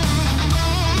Canada.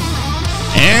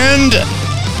 And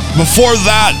before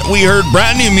that, we heard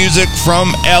brand new music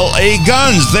from LA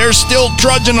Guns. They're still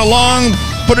trudging along,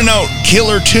 putting out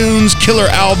killer tunes,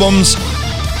 killer albums.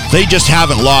 They just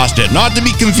haven't lost it. Not to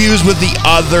be confused with the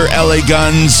other LA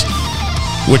Guns,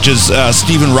 which is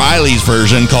Stephen Riley's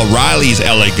version called Riley's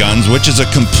LA Guns, which is a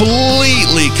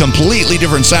completely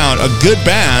different sound. A good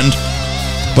band,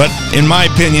 but in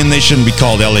my opinion, they shouldn't be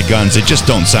called LA Guns. They just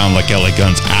don't sound like LA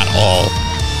Guns at all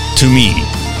to me.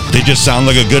 They just sound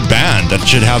like a good band that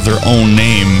should have their own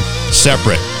name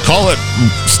separate. Call it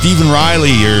Stephen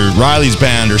Riley or Riley's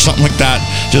Band or something like that.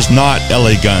 Just not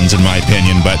LA Guns in my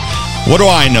opinion. But what do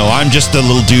I know? I'm just a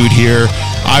little dude here.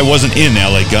 I wasn't in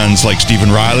LA Guns like Stephen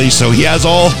Riley, so he has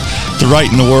all the right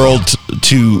in the world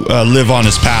to live on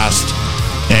his past.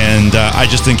 And I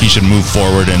just think he should move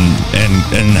forward and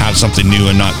have something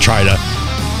new and not try to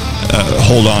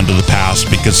hold on to the past,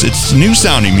 because it's new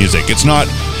sounding music. It's not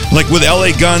like with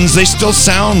LA Guns. They still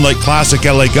sound like classic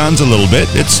LA Guns a little bit.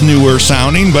 It's newer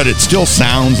sounding, but it still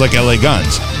sounds like LA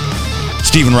Guns.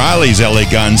 Stephen Riley's LA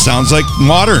Guns sounds like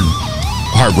modern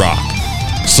hard rock.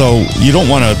 So you don't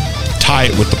want to tie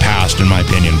it with the past, in my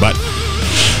opinion. But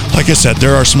like I said,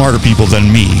 there are smarter people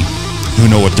than me who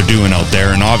know what they're doing out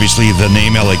there, and obviously the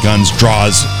name LA Guns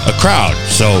draws a crowd,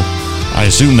 so I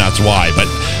assume that's why. But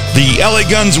the LA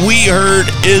Guns we heard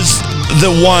is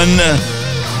the one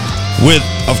with,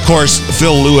 of course,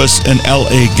 Phil Lewis and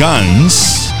LA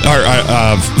Guns, or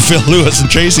Phil Lewis and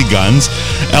Tracy Guns.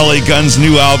 LA Guns'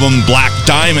 new album Black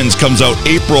Diamonds comes out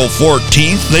April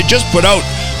 14th. They just put out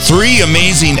 3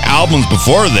 amazing albums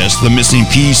before this: The Missing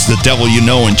Piece, The Devil You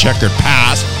Know, and Checkered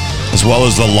Past, as well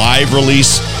as the live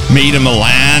release Made in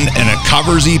Milan and a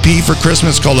covers EP for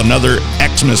Christmas called Another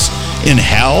Xmas in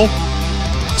Hell.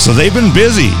 So they've been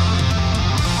busy.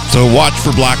 So watch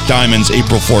for Black Diamonds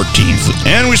April 14th.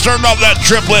 And we started off that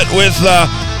triplet with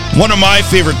one of my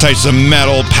favorite types of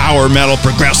metal, power metal,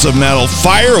 progressive metal,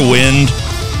 Firewind,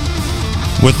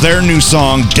 with their new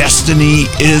song Destiny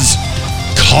is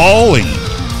Calling.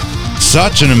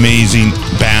 Such an amazing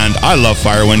band. I love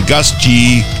Firewind. Gus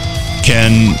G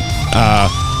can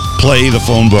play the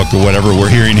phone book or whatever. We're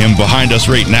hearing him behind us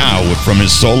right now from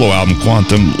his solo album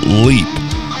Quantum Leap.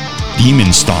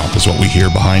 Demon Stomp is what we hear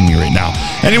behind me right now.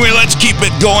 Anyway, let's keep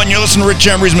it going. You're listening to Rich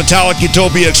Emery's Metallic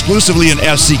Utopia exclusively on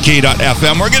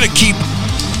FCK.FM. We're going to keep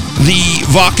the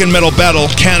Vaughan Metal Battle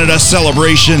Canada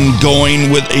celebration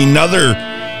going with another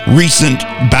recent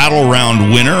battle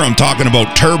round winner. I'm talking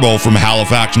about Turbo from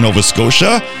Halifax, Nova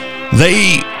Scotia.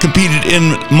 They competed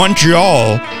in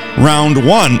Montreal round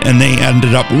 1 and they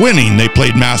ended up winning. They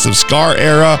played Massive Scar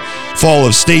Era, Fall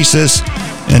of Stasis,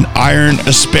 and Iron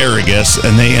Asparagus,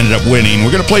 and they ended up winning.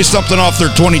 We're going to play something off their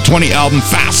 2020 album,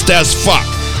 Fast as Fuck.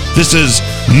 This is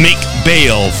Make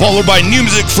Bail, followed by new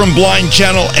music from Blind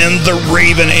Channel and The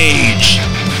Raven Age.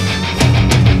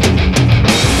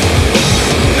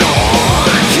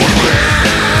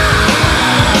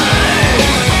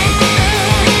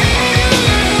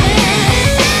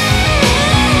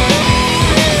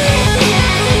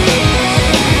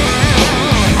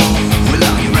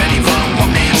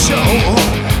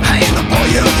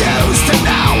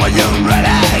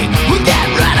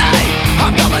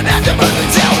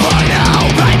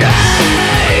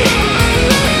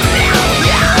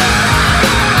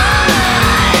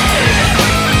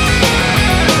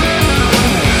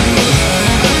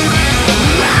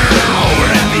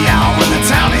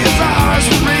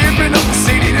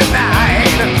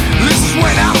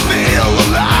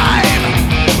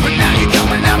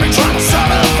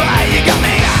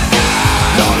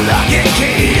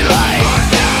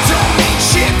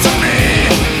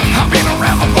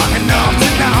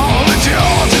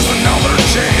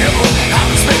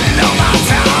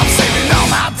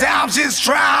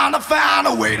 Trying to find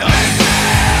a way to make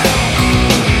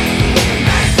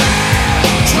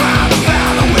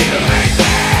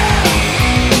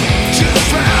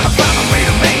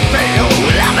bail.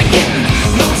 I've been getting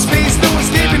no space, no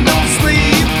escaping, no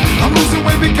sleep. I'm losing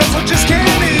weight because I just can't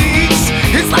eat.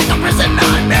 It's like a prison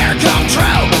nightmare come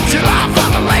true till I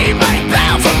finally make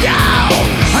bail from you.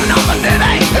 Another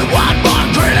city and one more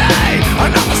gritty.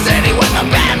 Another city with a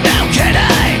band new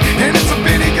kitty. And it's a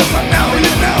pity cause I know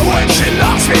you know when she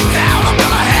locks me down I'm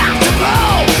gonna have to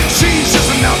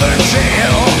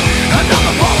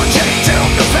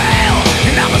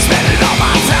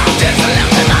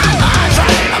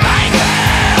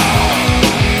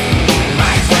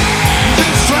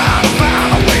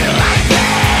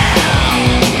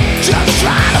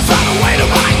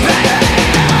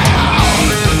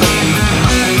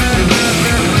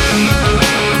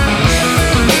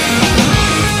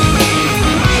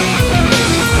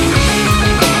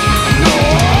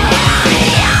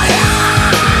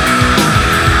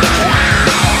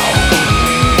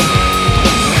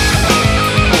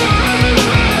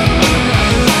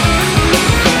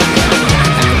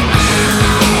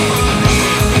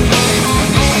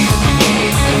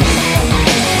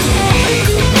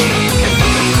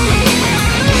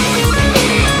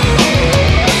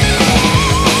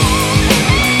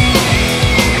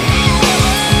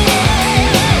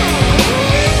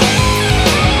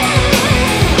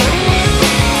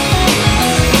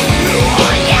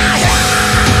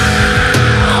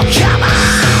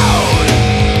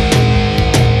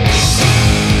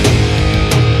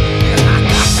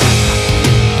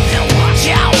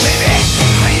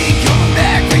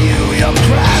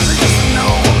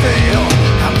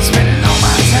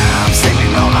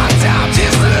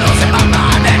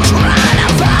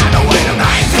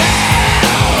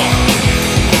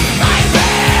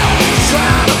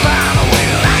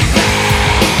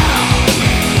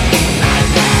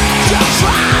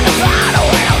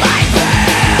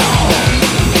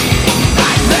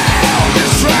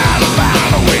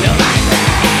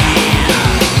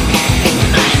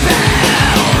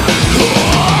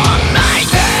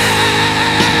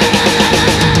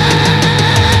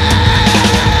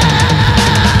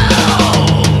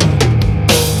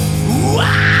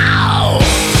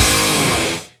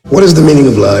What is the meaning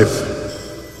of life?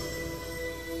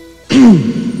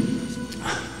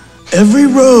 Every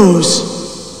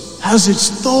rose has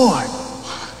its thorn,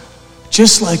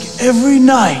 just like every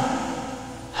night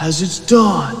has its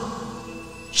dawn.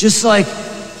 Just like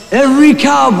every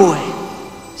cowboy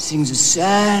sings a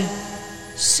sad,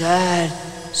 sad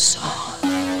song. I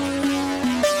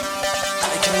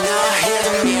cannot hear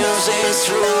the music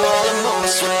through all the moon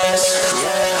swings.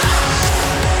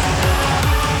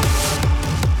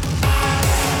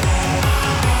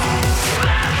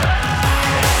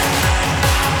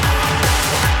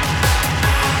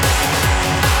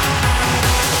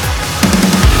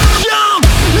 Jump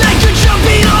like you're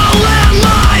jumping on a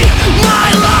landmine.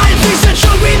 My life is a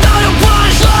joke without a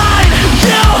punchline.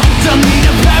 You don't need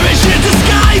a parachute to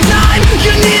skydive.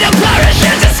 You need a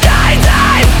parachute to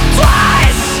skydive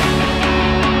twice.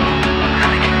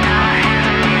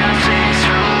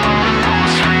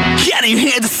 Can you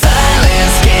hear the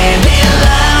silence getting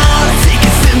loud?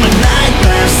 Tickets in my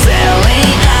nightmare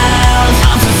selling out.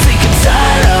 I'm so sick and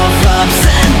tired of ups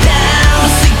and downs.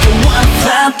 Sick of one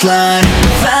fat line,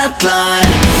 fat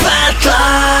line, fat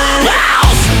line.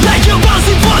 Bounce like you're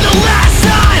bouncing for the last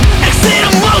time. Exit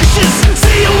emotions,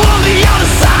 see you on the other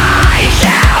side.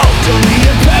 Yeah. Don't need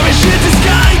a parachute to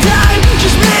skydive.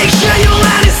 Just make sure you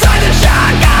land inside the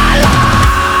jungle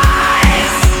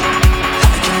lies.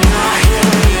 I cannot hear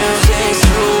the music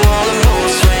through all the moon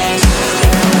swings.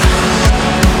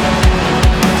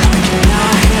 I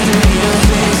cannot hear the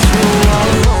music through all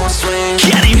the moon swings.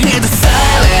 Can you hear the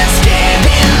silence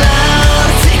getting loud?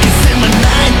 Tickets in my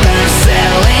nightmare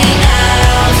selling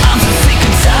out. I'm so sick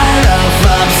and tired of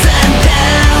ups and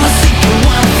downs. Sick of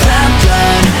one fat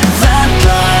line, fat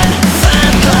line,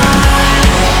 fat line.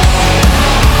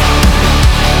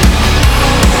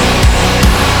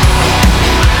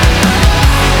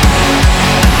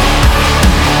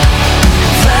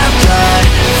 Fat line,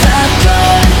 fat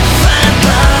line, fat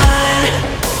line.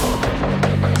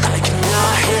 I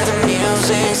cannot hear the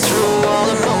music through all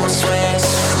the moon swings.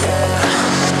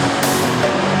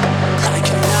 I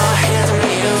cannot hear the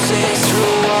music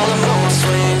through all the moon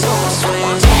swings. Moon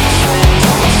swings, moon swings,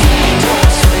 moon swings,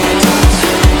 moon swings, moon swings, moon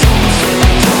swings, moon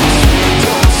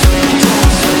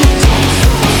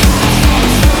swings, moon swings,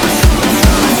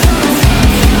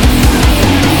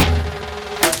 moon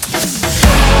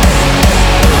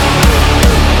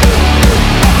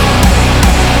swings.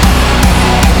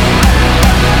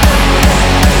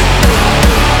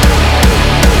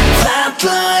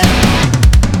 Flatline.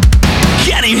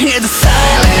 Can you hear the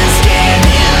silence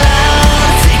getting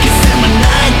loud? Tickets in my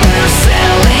nightmare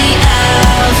selling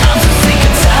out. I'm so sick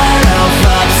and tired of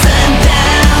ups and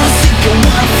downs. Sick of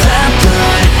one fat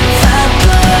line, fat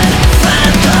line,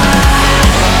 fat line.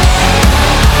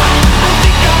 I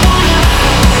think I wanna.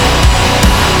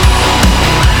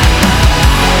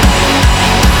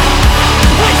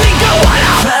 I think I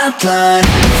wanna. Fat line,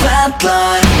 fat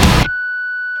line.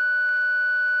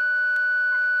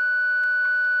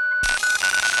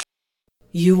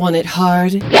 You want it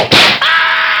hard?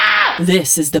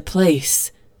 This is the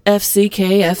place.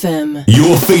 FCK FM.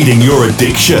 You're feeding your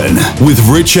addiction with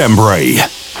Rich Embray.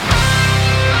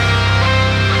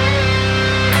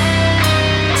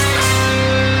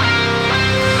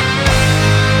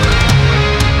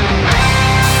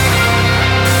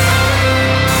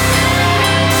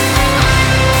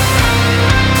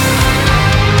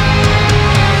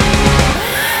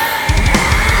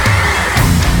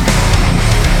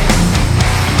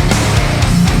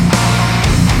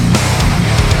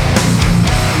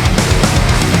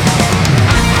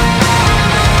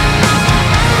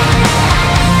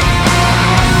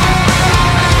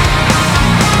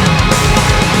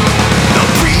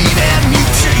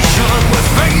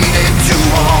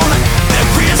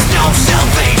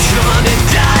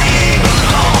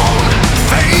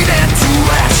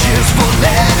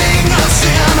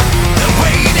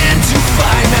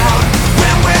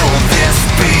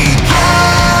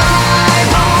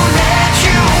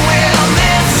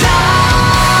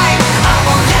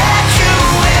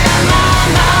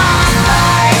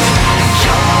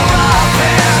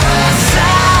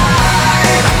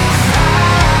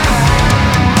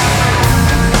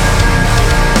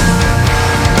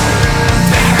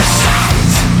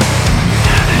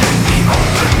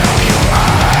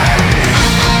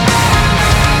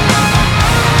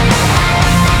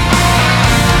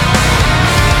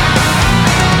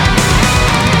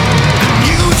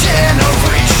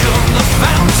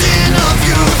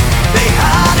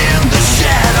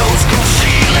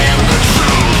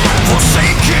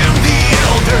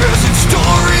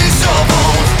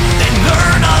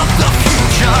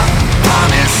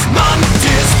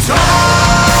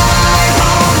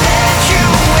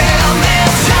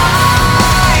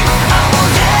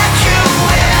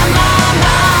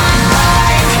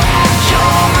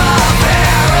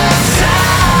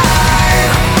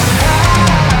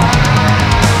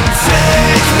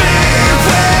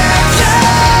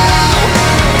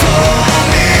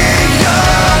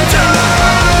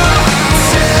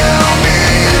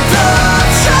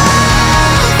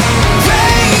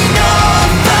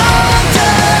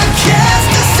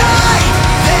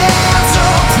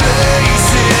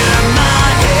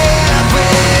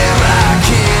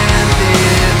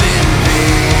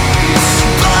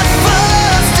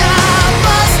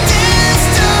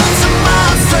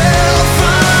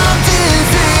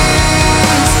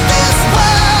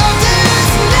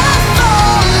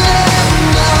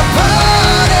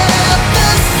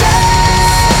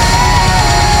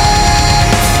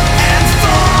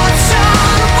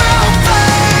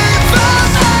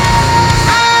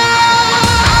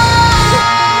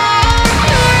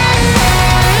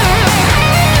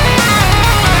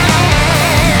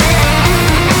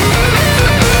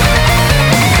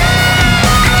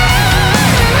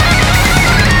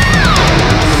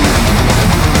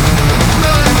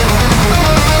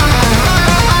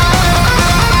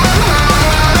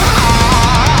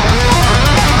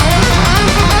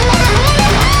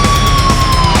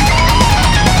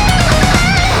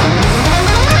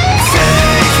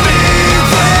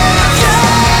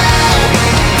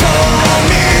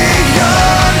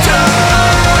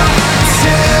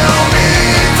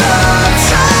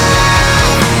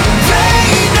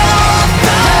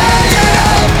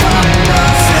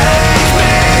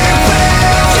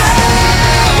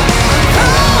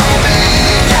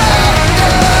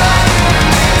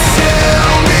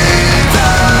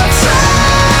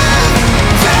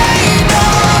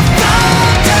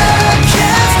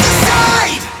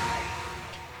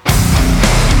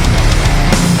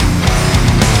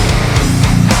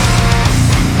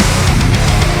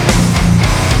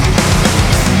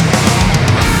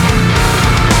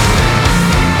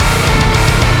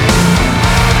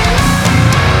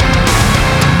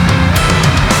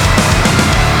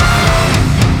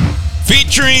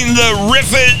 Featuring the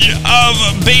riffage of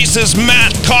bassist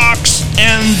Matt Cox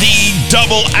and the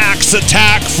double axe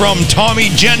attack from Tommy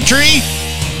Gentry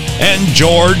and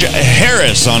George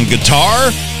Harris on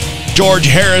guitar. George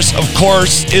Harris, of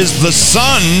course, is the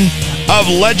son of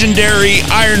legendary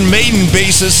Iron Maiden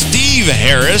bassist Steve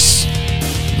Harris.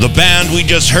 The band we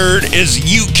just heard is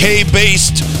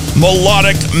UK-based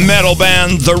melodic metal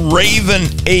band The Raven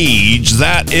Age.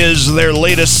 That is their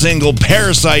latest single,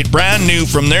 Parasite, brand new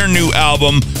from their new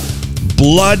album,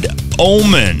 Blood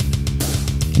Omen,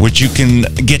 which you can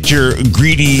get your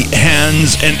greedy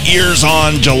hands and ears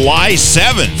on July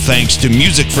 7th, thanks to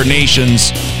Music for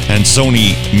Nations and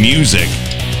Sony Music.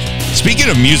 Speaking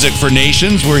of Music for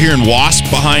Nations, we're hearing Wasp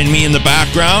behind me in the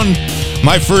background.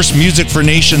 My first Music for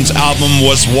Nations album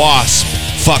was Wasp,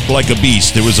 Fuck Like a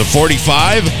Beast. It was a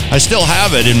 45. I still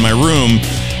have it in my room.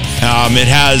 It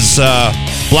has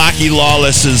Blackie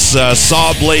Lawless's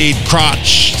saw blade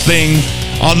crotch thing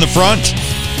on the front.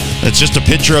 It's just a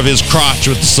picture of his crotch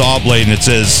with the saw blade, and it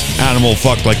says, Animal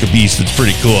Fuck Like a Beast. It's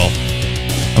pretty cool.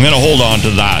 I'm going to hold on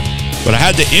to that. But I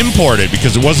had to import it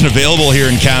because it wasn't available here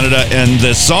in Canada, and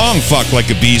the song Fuck Like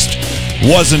a Beast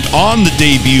wasn't on the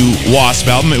debut Wasp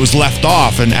album. It was left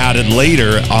off and added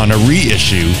later on a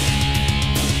reissue.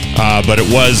 But it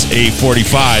was a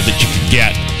 45 that you could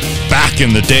get back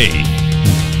in the day.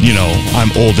 You know, I'm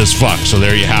old as fuck, so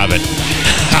there you have it.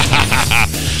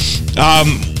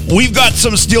 We've got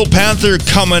some Steel Panther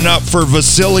coming up for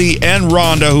Vasily and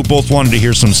Rhonda, who both wanted to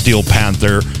hear some Steel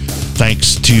Panther,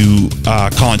 thanks to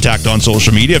contact on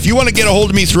social media. If you want to get a hold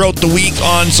of me throughout the week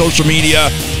on social media,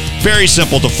 very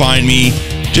simple to find me.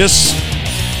 Just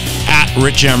at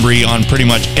Rich Embry on pretty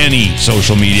much any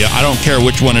social media. I don't care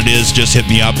which one it is, just hit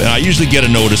me up. And I usually get a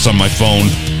notice on my phone.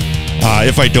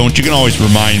 If I don't, you can always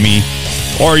remind me.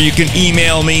 Or you can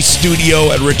email me,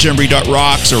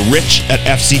 studio@richembry.rocks or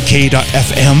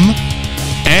rich@fck.fm.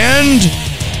 And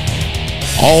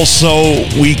also,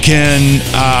 we can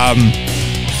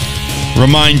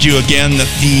remind you again that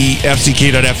the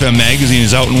FCK.FM magazine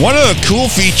is out. And one of the cool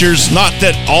features, not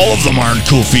that all of them aren't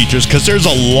cool features, because there's a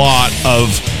lot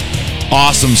of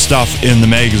awesome stuff in the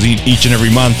magazine each and every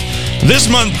month. This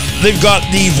month, they've got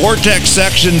the Vortex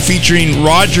section featuring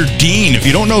Roger Dean. If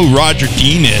you don't know who Roger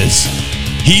Dean is,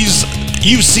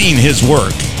 you've seen his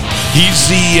work. He's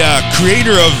the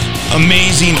creator of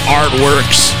amazing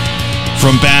artworks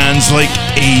from bands like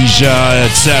Asia,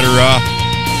 etc.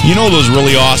 You know those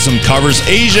really awesome covers.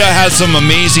 Asia has some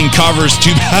amazing covers.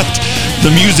 Too bad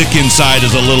the music inside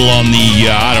is a little on the,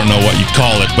 I don't know what you'd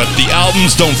call it, but the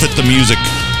albums don't fit the music.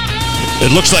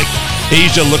 It looks like,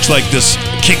 Asia looks like this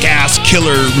kick-ass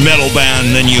killer metal band,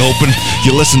 and then you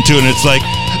listen to it, and it's like,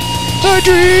 I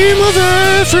dream of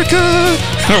Africa,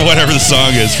 or whatever the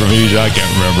song is from Asia. I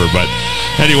can't remember, but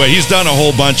anyway, he's done a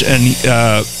whole bunch, and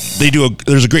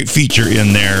there's a great feature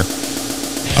in there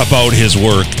about his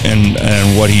work and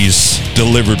what he's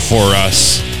delivered for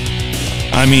us.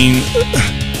 I mean,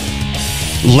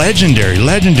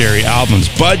 legendary albums.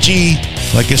 Budgie,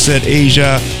 like I said,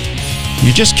 Asia.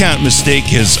 You just can't mistake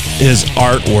his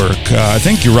artwork. I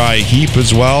think Uriah Heep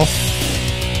as well.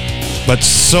 But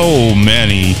so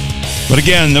many. But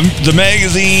again, the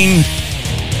magazine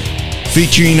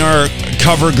featuring our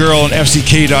cover girl and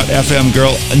FCK.FM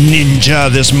girl,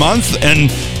 Ninja, this month.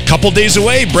 And couple days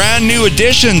away, brand new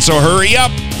edition, so hurry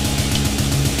up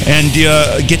and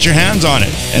get your hands on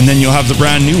it, and then you'll have the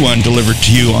brand new one delivered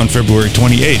to you on February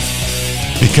 28th,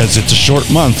 because it's a short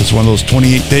month. It's one of those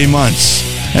 28-day months.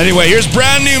 Anyway, here's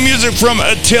brand new music from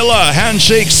Attila,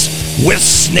 Handshakes with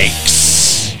Snakes.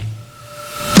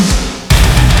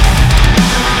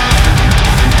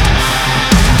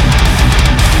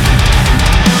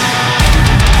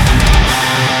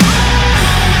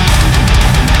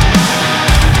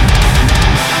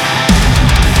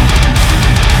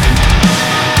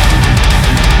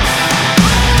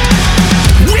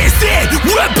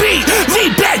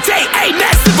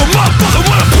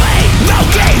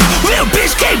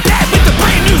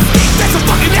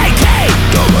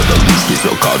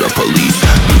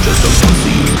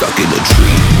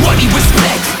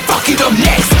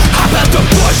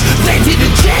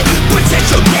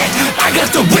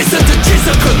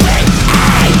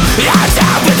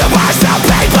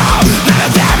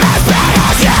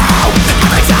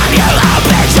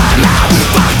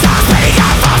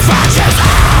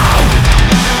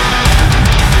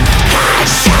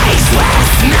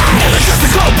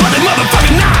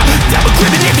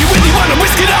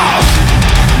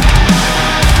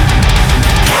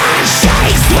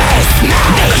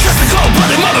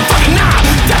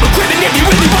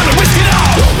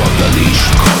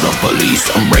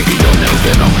 I'm breaking your neck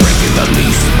and I'm breaking the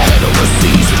lease. Head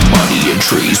overseas,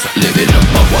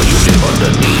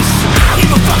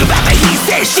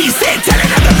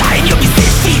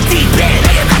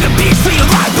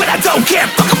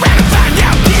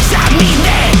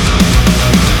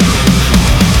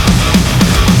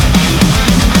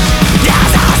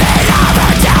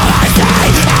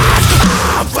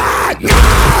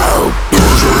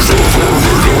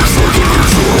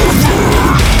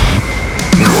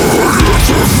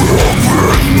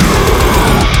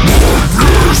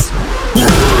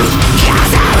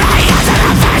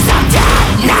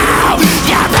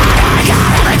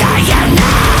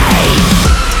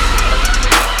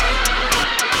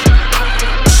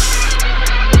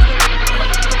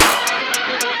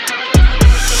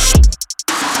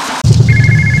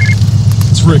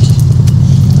 It's Ricky.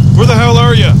 Where the hell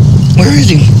are you? Where is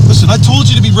he? Listen, I told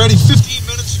you to be ready 15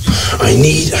 minutes ago. I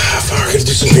need half hour. I gotta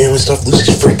do some family stuff.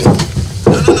 Lucy's freaking.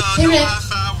 Hey, Rick.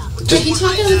 Rick, you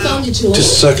talking on the phone to Julie?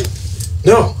 Just a second.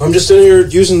 No, I'm just in here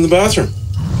using the bathroom.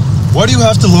 Why do you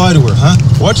have to lie to her, huh?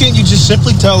 Why can't you just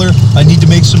simply tell her I need to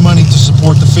make some money to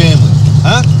support the family,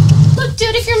 huh? Look,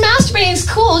 dude, if you're masturbating, it's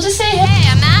cool. Just say, hey,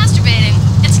 I'm masturbating.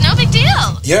 It's no big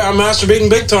deal. Yeah, I'm masturbating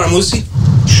big time, Lucy.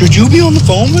 Should you be on the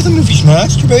phone with him if he's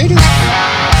masturbating?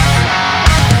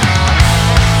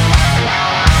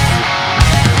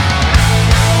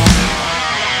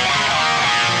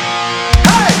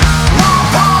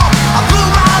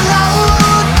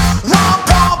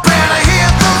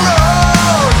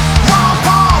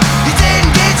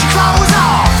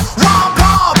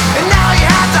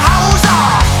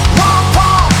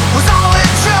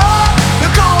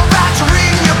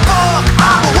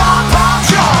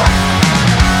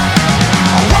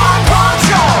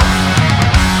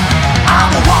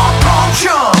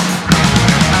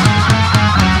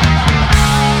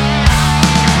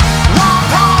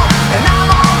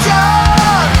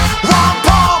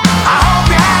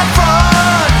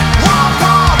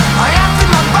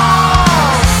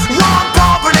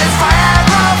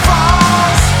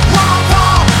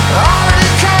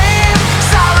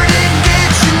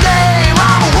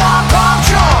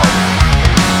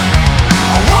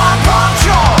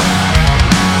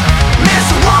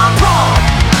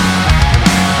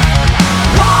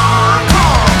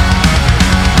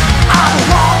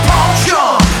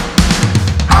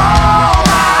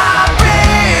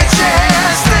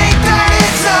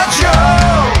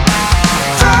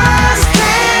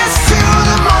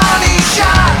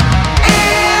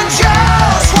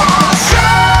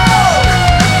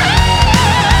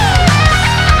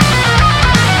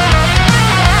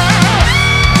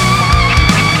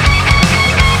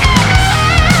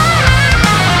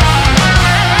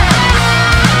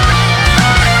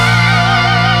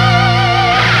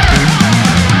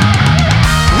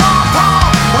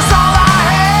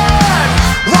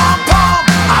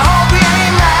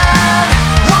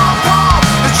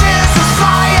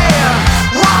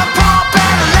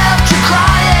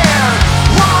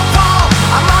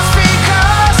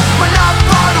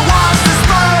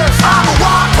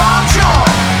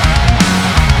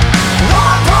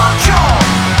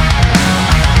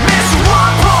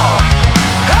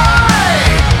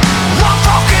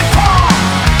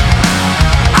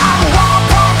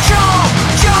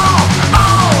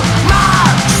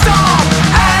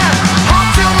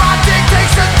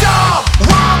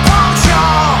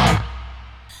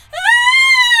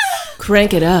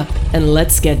 Crank it up and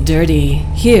let's get dirty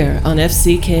here on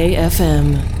FCK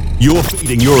FM. You're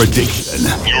feeding your addiction.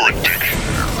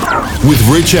 With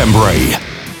Rich Embray.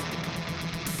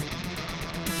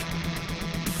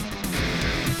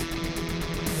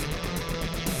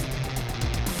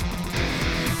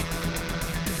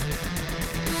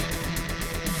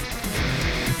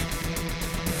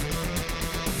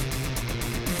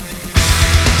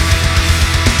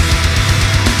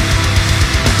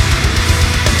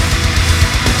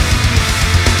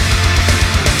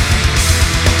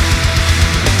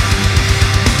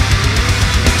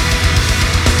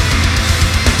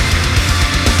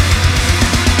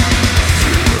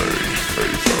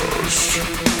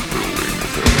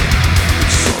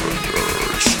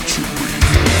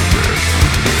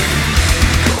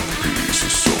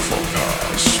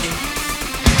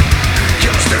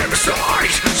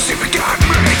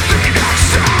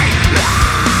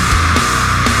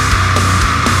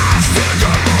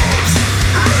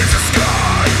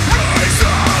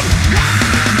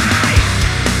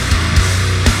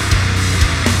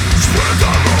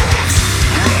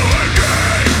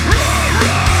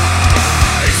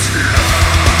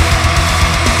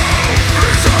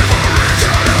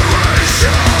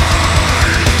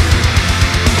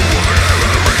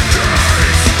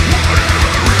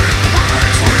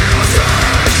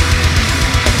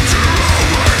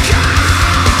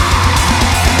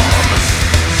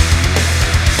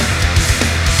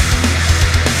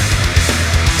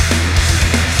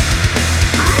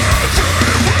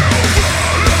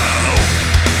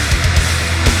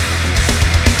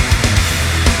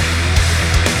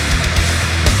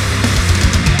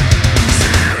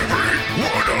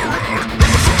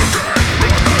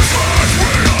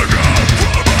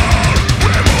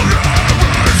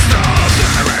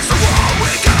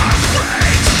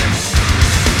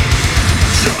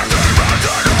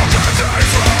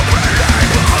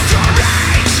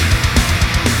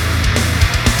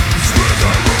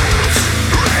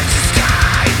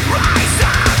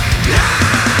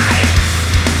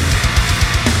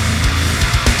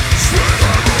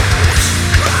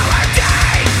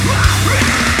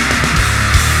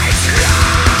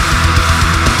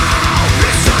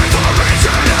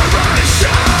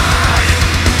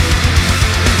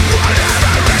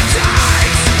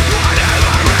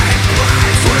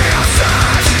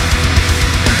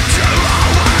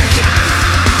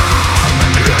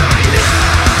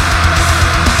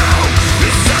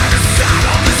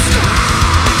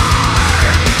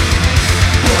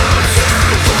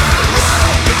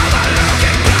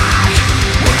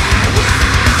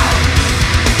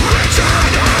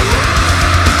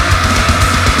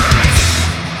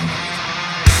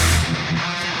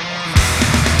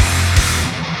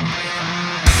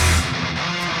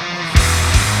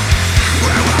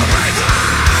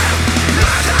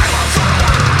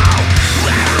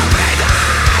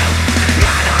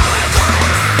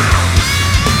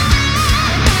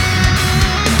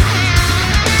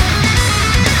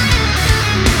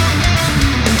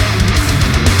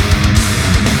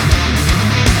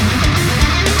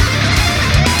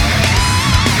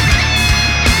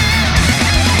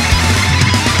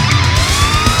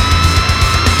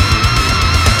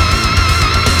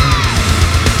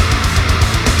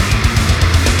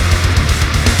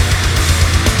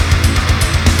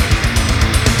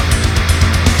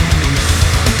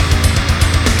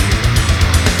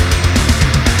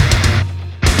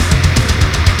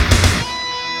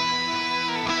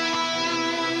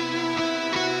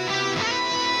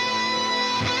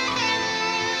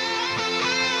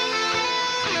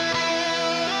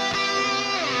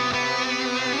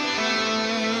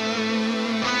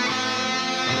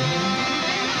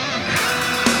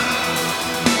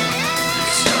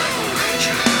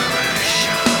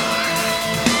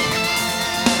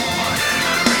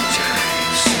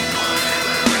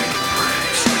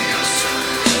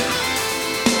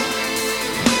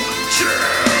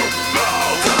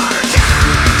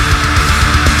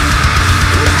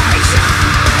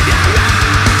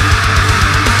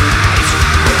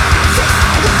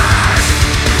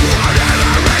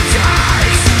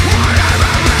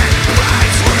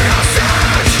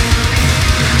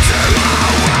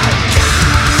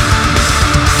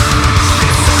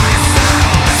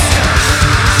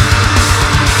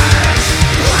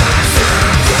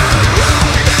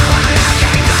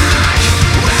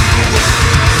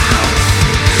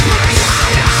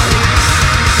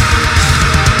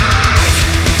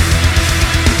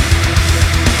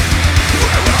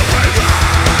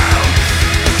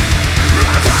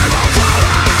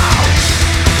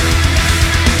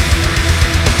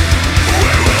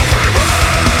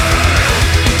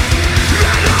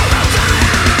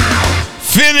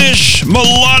 Finnish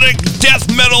melodic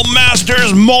death metal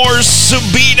masters Mors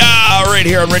Subida right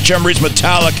here on Rich Embry's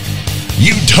Metallic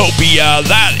Utopia.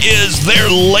 That is their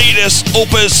latest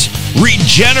opus,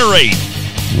 Regenerate,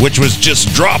 which was just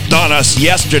dropped on us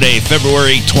yesterday,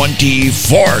 February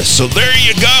 24th. So there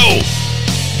you go.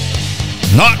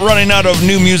 Not running out of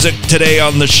new music today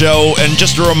on the show. And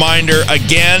just a reminder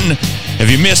again,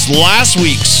 if you missed last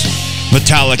week's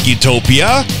Metallic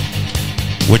Utopia,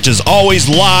 which is always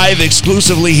live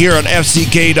exclusively here on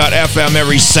FCK.FM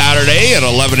every Saturday at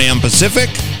 11 a.m. Pacific,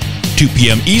 2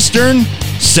 p.m. Eastern,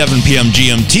 7 p.m.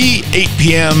 GMT, 8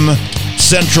 p.m.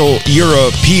 Central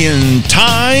European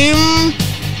Time,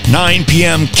 9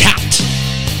 p.m. CAT.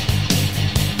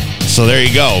 So there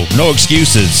you go. No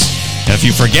excuses. And if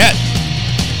you forget,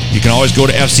 you can always go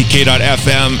to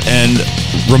FCK.FM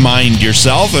and remind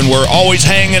yourself. And we're always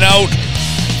hanging out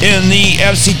in the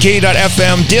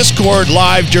FCK.FM Discord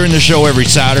live during the show every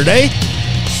Saturday.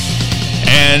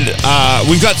 And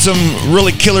we've got some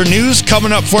really killer news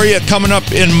coming up for you coming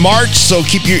up in March. So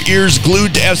keep your ears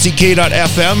glued to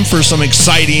FCK.FM for some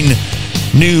exciting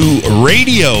new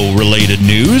radio-related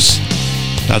news.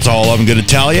 That's all I'm going to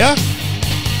tell you.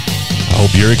 I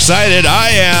hope you're excited. I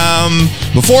am.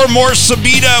 Before Mors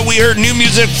Subida, we heard new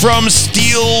music from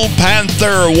Steel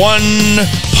Panther, One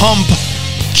Pump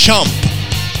Chump,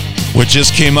 which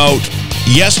just came out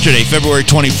yesterday, February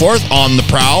 24th, On the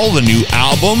Prowl, the new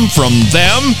album from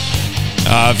them.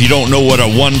 If you don't know what a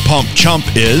One Pump Chump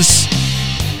is,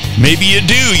 maybe you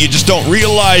do. You just don't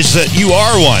realize that you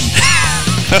are one.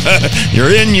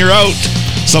 You're in, you're out.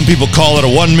 Some people call it a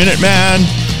 1 minute man.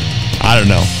 I don't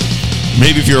know.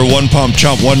 Maybe if you're a one pump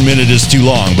chump, 1 minute is too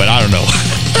long, but I don't know.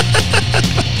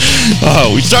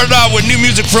 We started out with new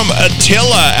music from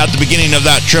Attila at the beginning of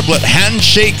that triplet,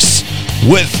 Handshakes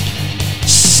with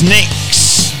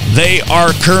Snakes. They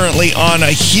are currently on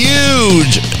a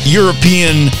huge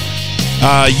European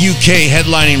UK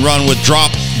headlining run with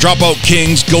Dropout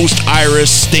Kings, Ghost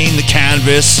Iris, Stain the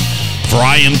Canvas, For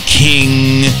I Am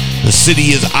King, The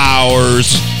City Is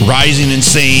Ours, Rising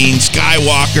Insane,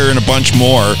 Skywalker, and a bunch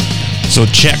more. So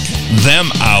check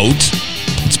them out.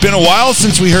 It's been a while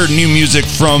since we heard new music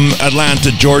from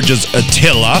Atlanta, Georgia's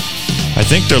Attila. I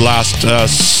think their last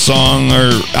song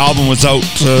or album was out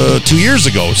 2 years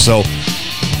ago. So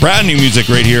brand new music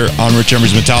right here on Rich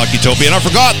Embry's Metallic Utopia. And I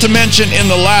forgot to mention in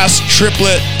the last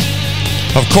triplet,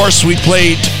 of course, we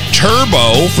played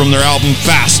Turbo from their album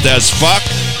Fast as Fuck.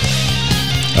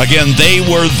 Again, they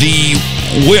were the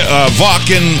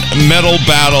Wacken Metal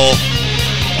Battle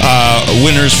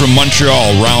winners from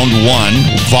Montreal, round one,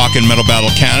 Wacken Metal Battle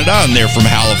Canada, and they're from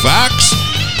Halifax.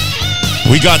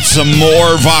 We got some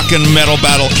more Wacken Metal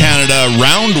Battle Canada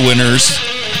round winners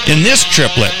in this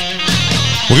triplet.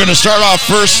 We're going to start off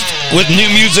first with new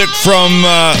music from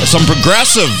some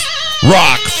progressive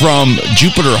rock from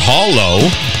Jupiter Hollow,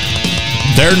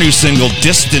 their new single,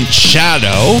 Distant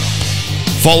Shadow,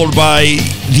 followed by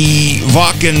the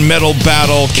Wacken Metal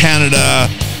Battle Canada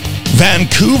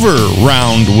Vancouver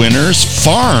round winners,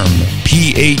 Farm,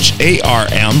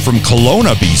 P-H-A-R-M, from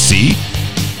Kelowna, BC,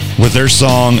 with their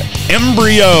song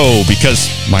Embryo, because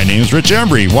my name's Rich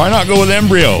Embry. Why not go with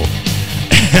Embryo?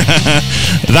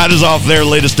 That is off their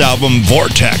latest album,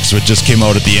 Vortex, which just came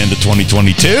out at the end of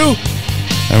 2022.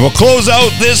 And we'll close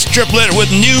out this triplet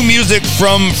with new music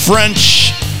from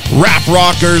French rap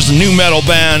rockers, new metal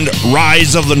band,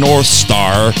 Rise of the North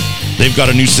Star. They've got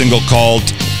a new single called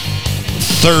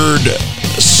Third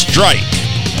Strike,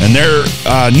 and their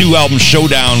new album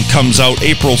Showdown comes out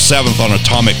April 7th on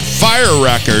Atomic Fire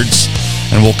Records,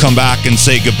 and we'll come back and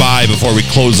say goodbye before we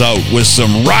close out with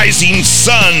some Rising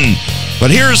Sun. But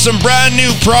here's some brand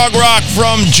new prog rock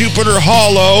from Jupiter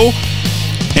Hollow,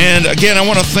 and again I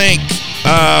want to thank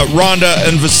Rhonda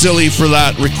and Vasily for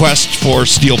that request for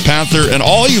Steel Panther, and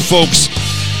all you folks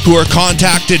who are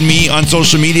contacted me on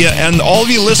social media, and all of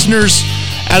you listeners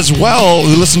as well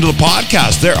who listen to the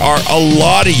podcast. There are a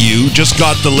lot of you. Just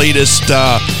got the latest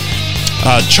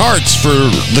charts for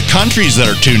the countries that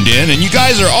are tuned in, and you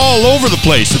guys are all over the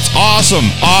place. It's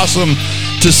awesome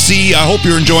to see. I hope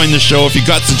you're enjoying the show. If you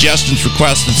got suggestions,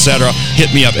 requests, etc.,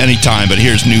 hit me up anytime. But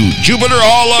here's new Jupiter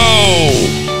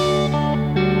Hollow.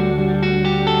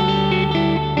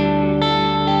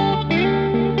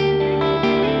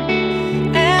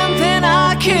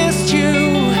 Kissed you,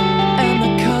 and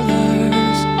the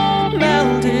colors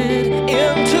melded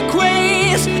into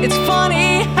grace. It's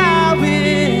funny how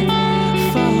it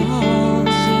falls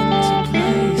into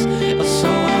place. So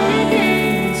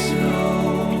I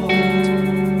told.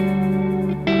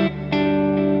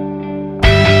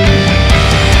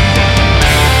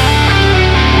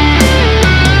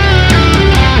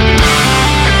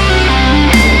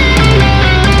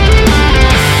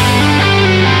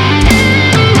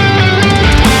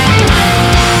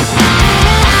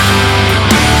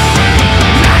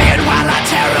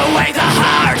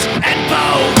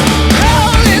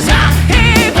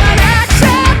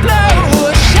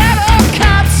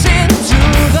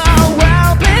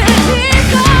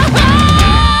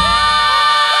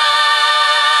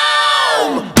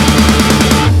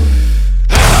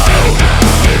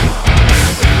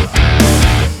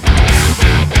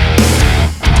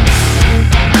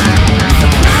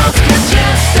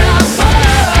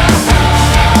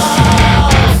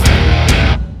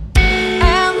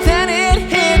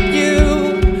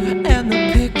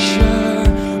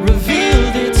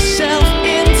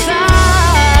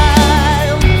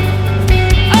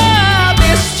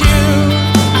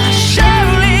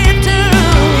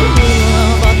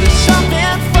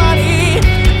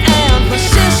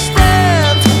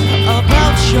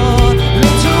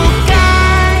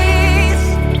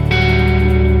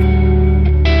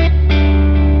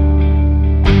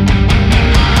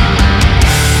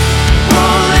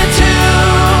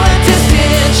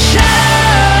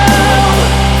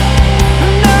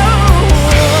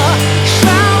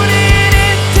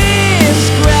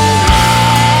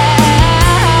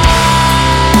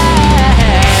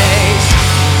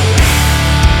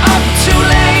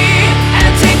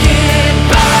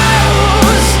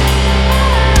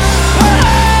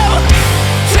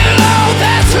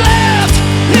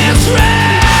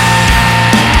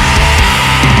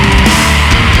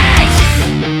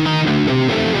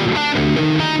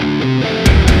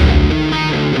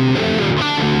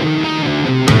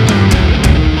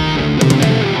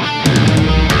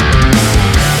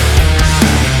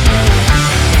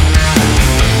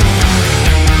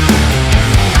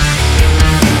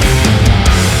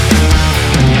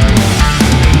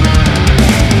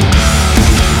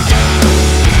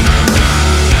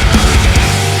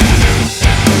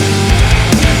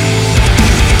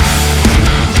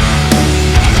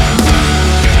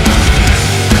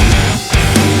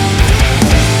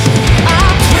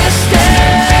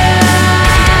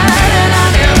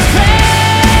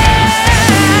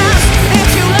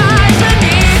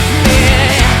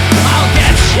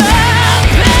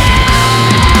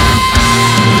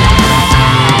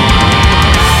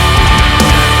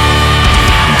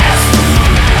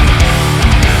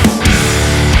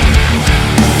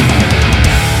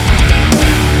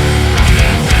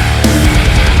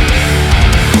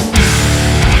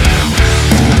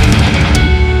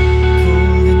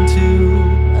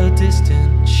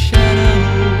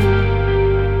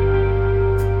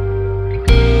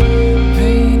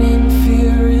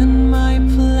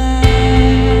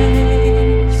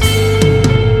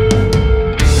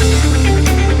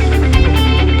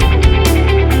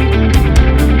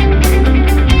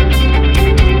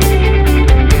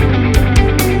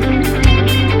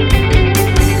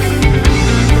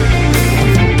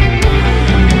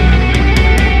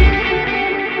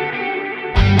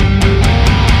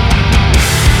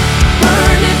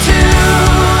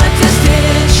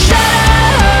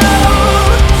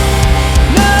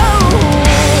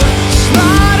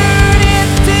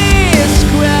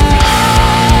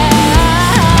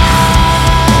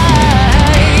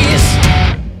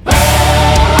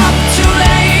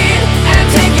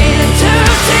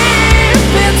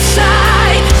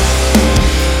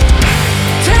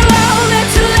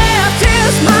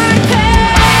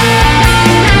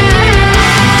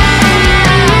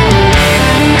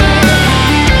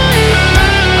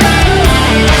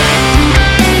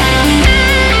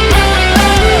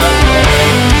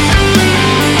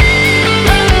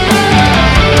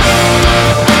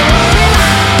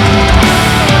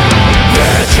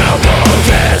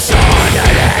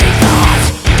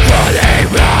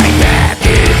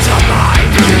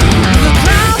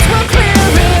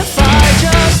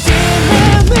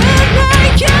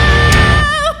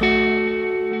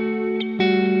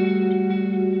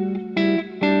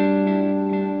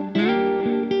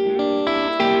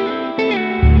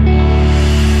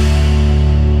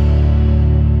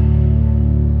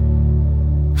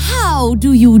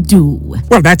 do?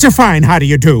 Well, that's a fine how do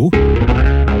you do.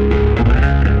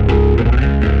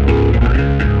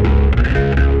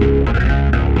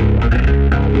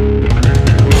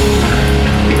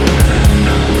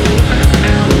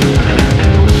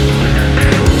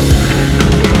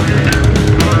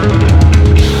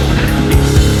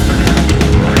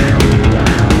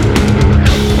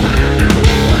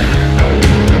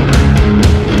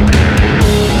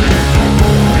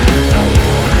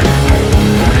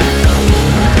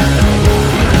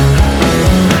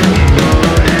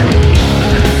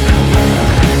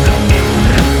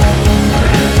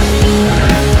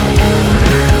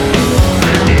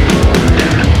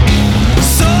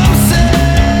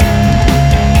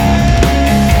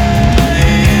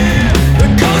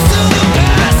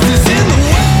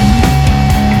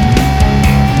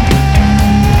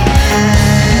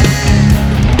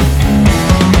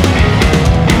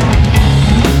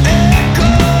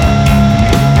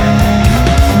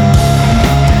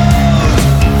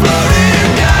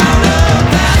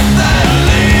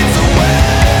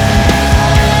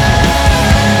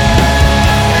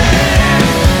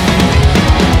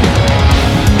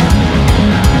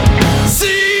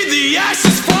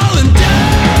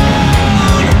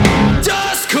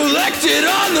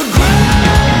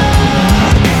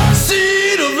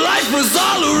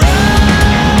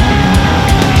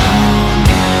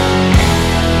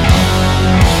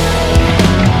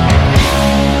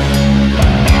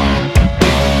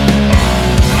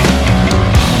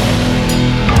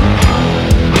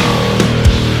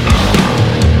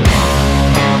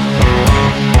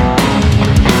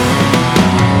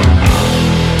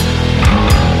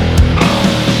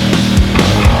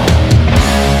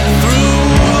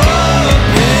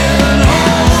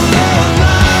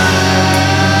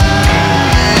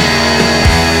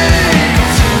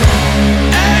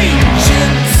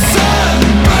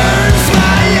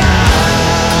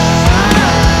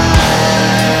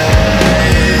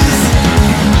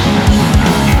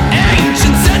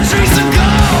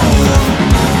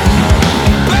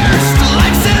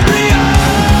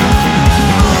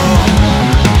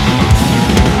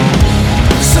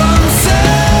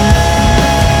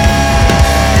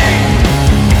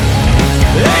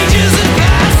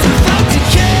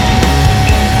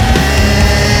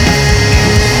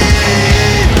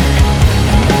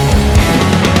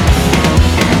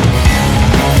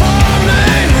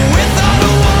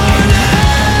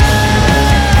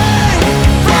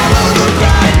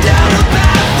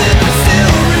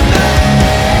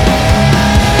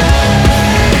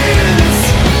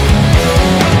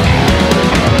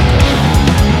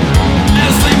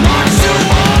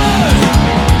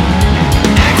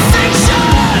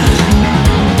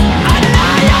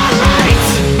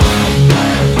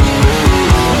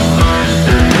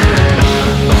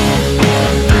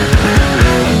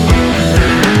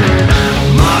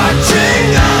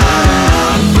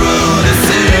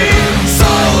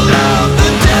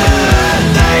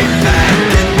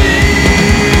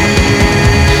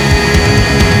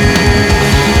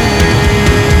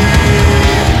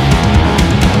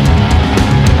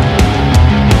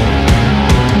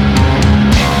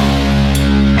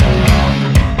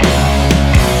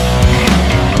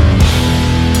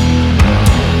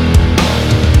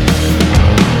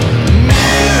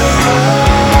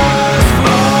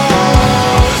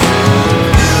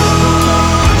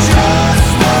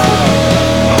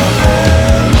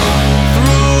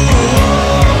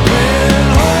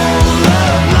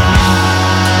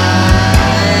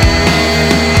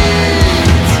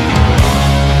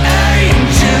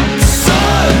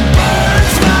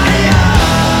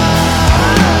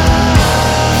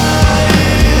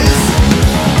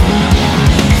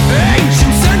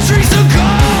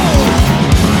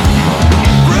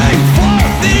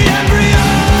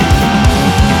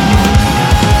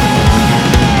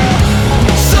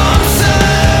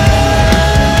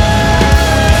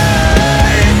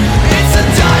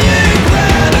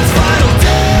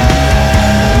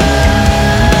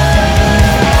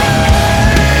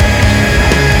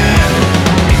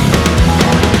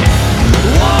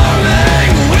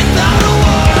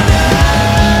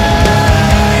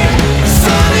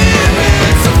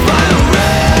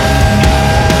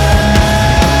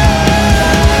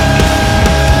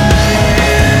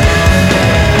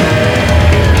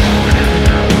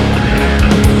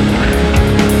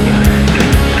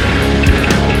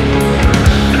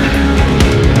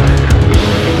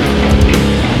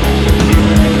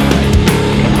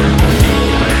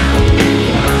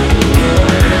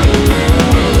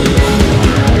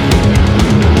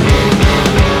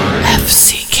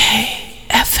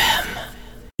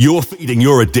 You're feeding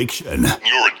your addiction.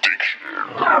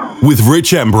 With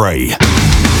Rich Embray.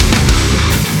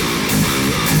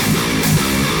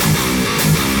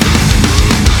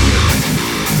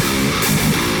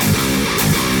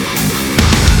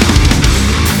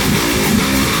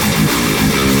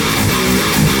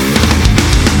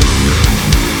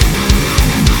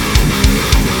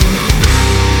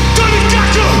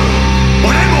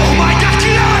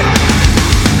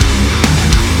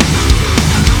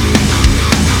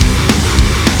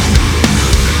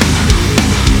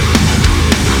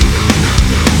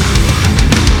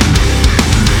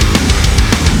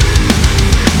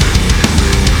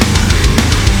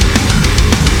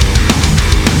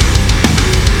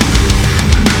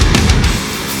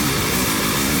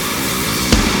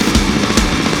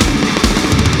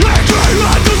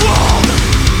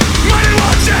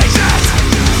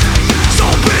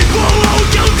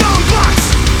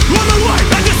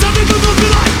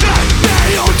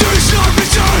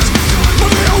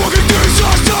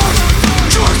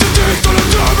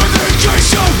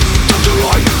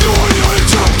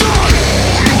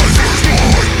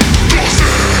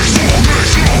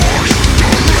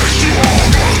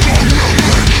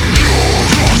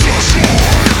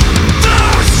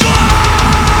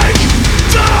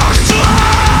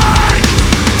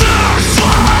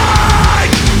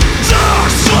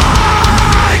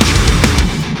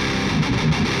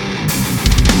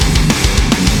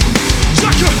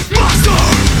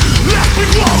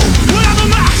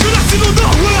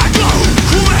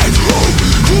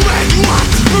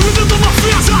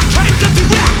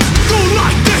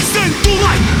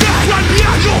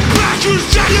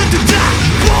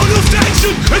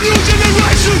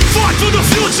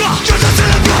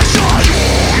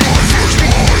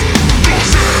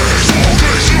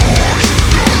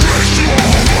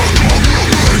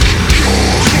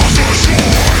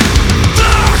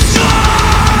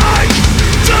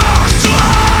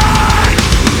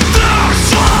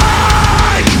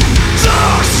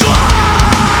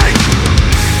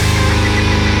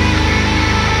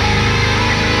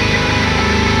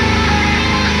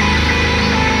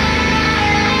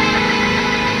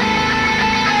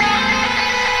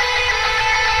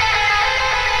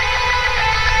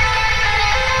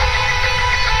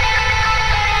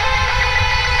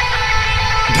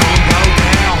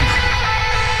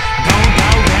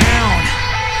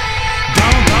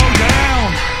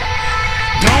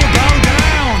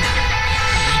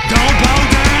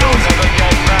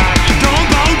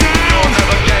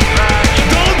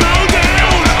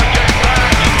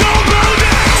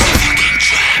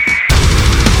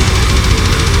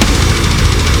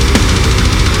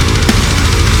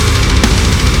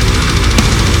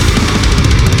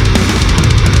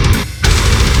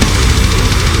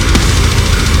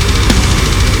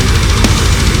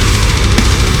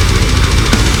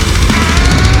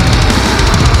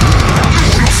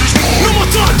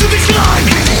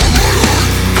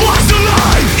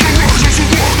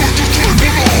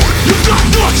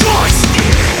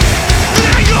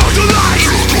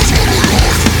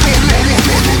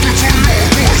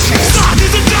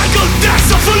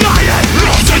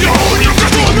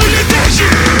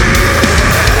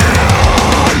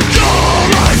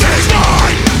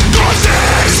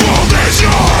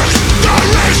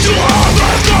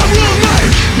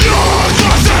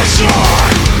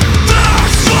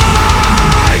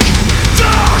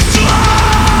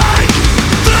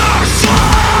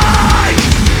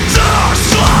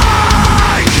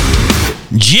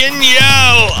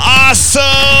 Génial,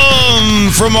 awesome,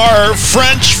 from our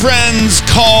French friends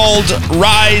called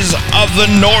Rise of the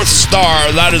North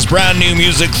Star. That is brand new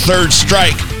music, Third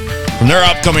Strike, from their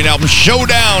upcoming album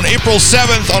Showdown, April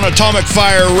 7th on Atomic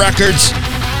Fire Records.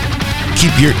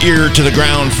 Keep your ear to the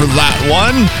ground for that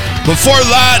one. Before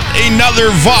that,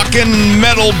 another Wacken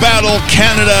Metal Battle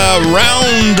Canada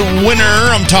round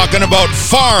winner. I'm talking about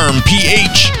Farm,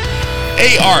 P-H-A-R-M.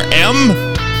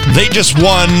 They just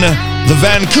won the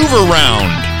Vancouver round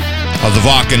of the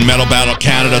Wacken Metal Battle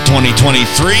Canada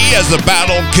 2023. As the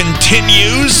battle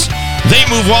continues, they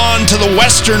move on to the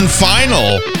Western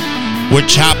Final,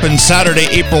 which happened Saturday,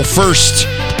 April 1st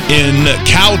in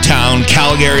Cowtown,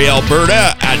 Calgary,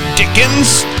 Alberta at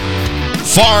Dickens.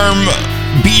 Farm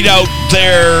beat out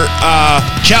their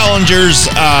challengers,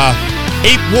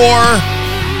 Ape War,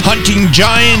 Hunting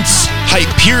Giants,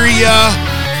 Hyperia,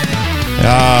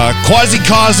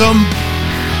 Quasicosm.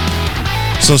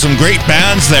 So some great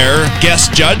bands there.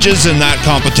 Guest judges in that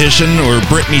competition were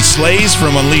Brittany Slays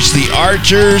from Unleash the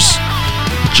Archers,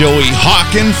 Joey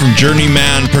Hawken from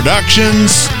Journeyman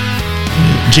Productions,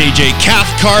 JJ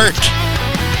Cathcart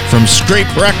from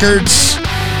Scrape Records,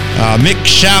 Mick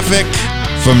Shafik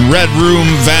from Red Room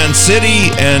Van City,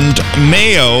 and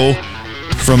Mayo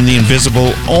from The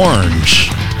Invisible Orange.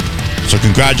 So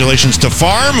congratulations to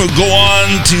Farm, who go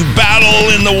on to battle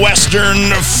in the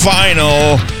Western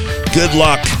Final. Good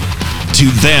luck to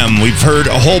them. We've heard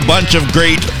a whole bunch of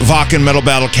great Wacken Metal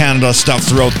Battle Canada stuff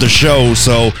throughout the show,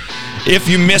 so if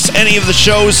you miss any of the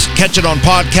shows, catch it on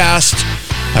podcast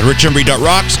at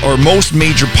richembry.rocks or most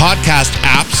major podcast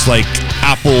apps like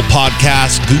Apple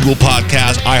Podcasts, Google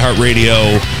Podcasts,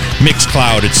 iHeartRadio,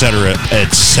 Mixcloud, etc.,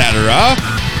 etc.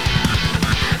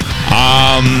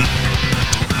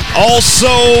 Also,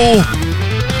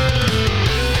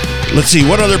 let's see,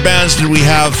 what other bands did we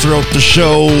have throughout the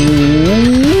show?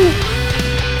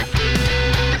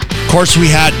 Of course, we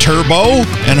had Turbo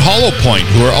and Hollow Point,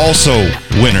 who are also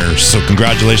winners, so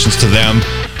congratulations to them,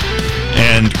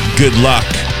 and good luck.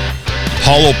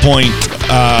 Hollow Point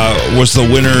was the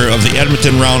winner of the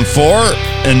Edmonton Round 4,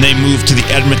 and they moved to the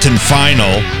Edmonton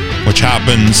Final, which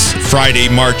happens Friday,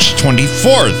 March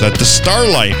 24th at the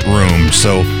Starlight Room,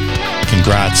 so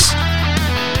congrats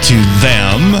to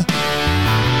them.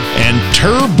 And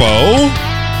Turbo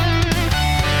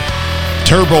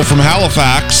from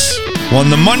Halifax won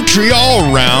the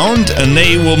Montreal round, and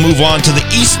they will move on to the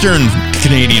Eastern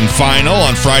Canadian Final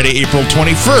on Friday, April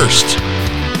 21st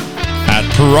at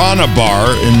Piranha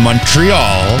Bar in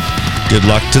Montreal. Good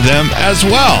luck to them as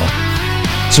well.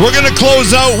 So we're going to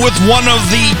close out with one of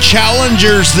the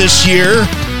challengers this year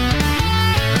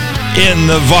in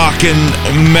the Wacken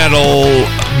Metal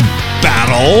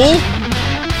Battle,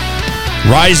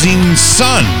 Rising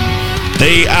Sun.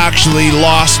 They actually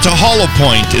lost to Hollow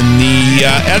Point in the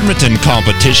Edmonton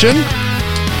competition,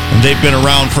 and they've been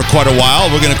around for quite a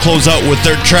while. We're going to close out with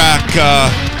their track,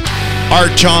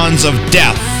 Archons of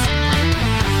Death.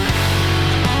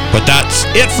 But that's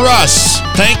it for us.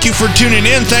 Thank you for tuning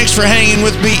in. Thanks for hanging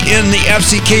with me in the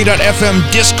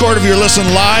FCK.FM Discord if you're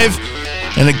listening live.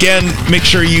 And again, make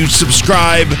sure you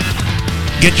subscribe.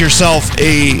 Get yourself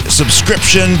a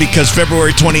subscription, because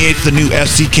February 28th, the new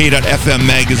FCK.FM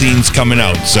magazine's coming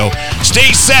out. So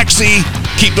stay sexy,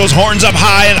 keep those horns up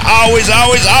high, and always,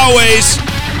 always, always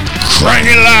crank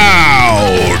it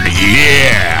loud.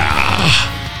 Yeah.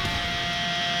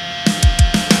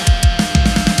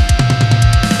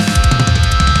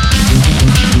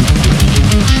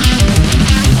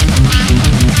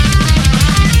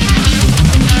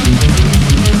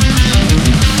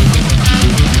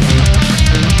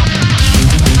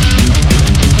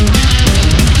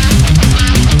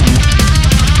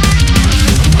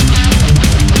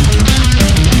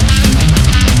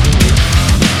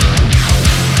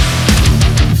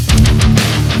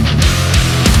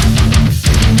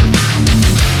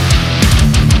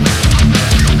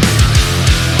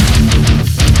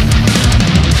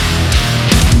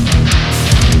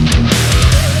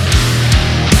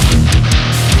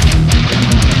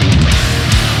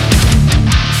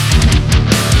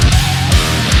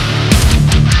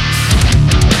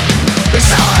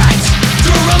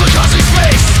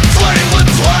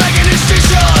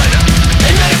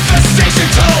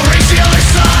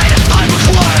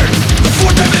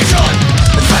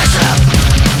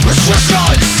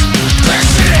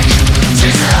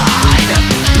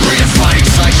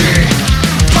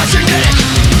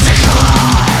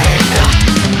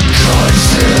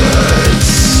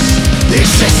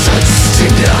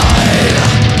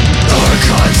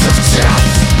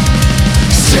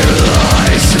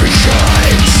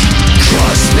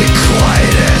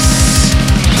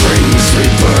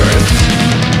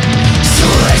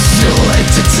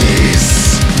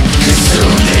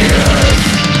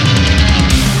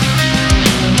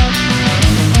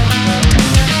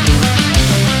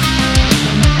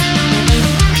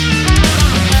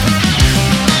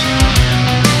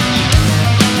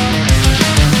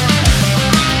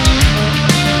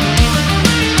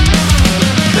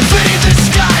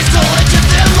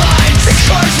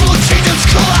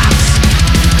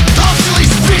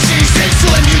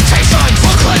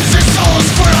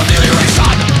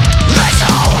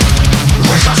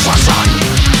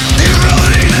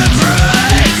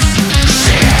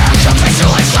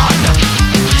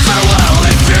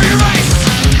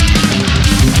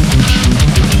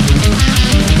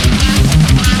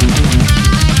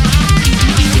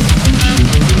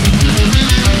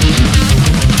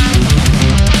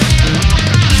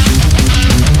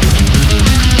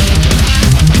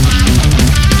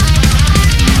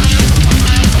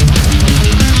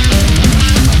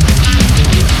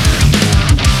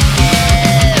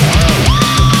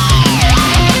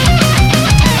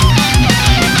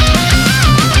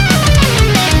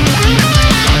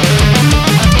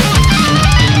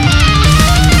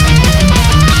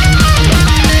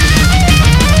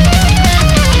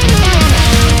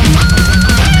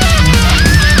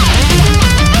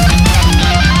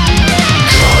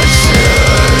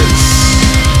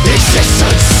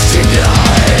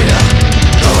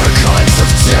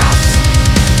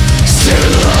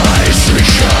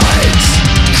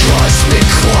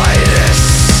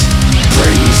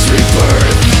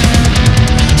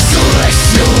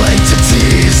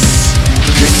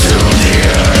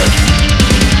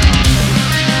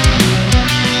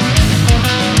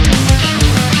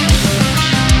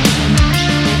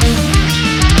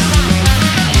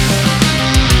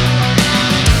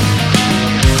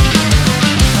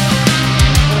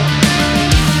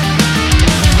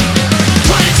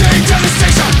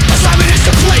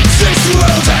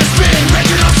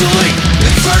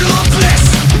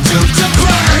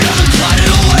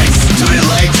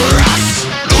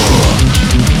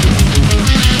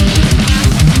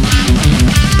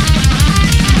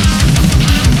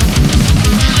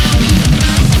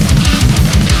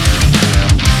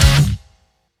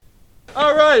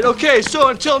 right, okay, so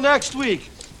until next week.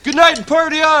 Good night and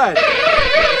party on!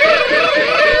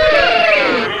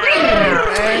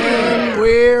 And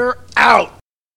we're out!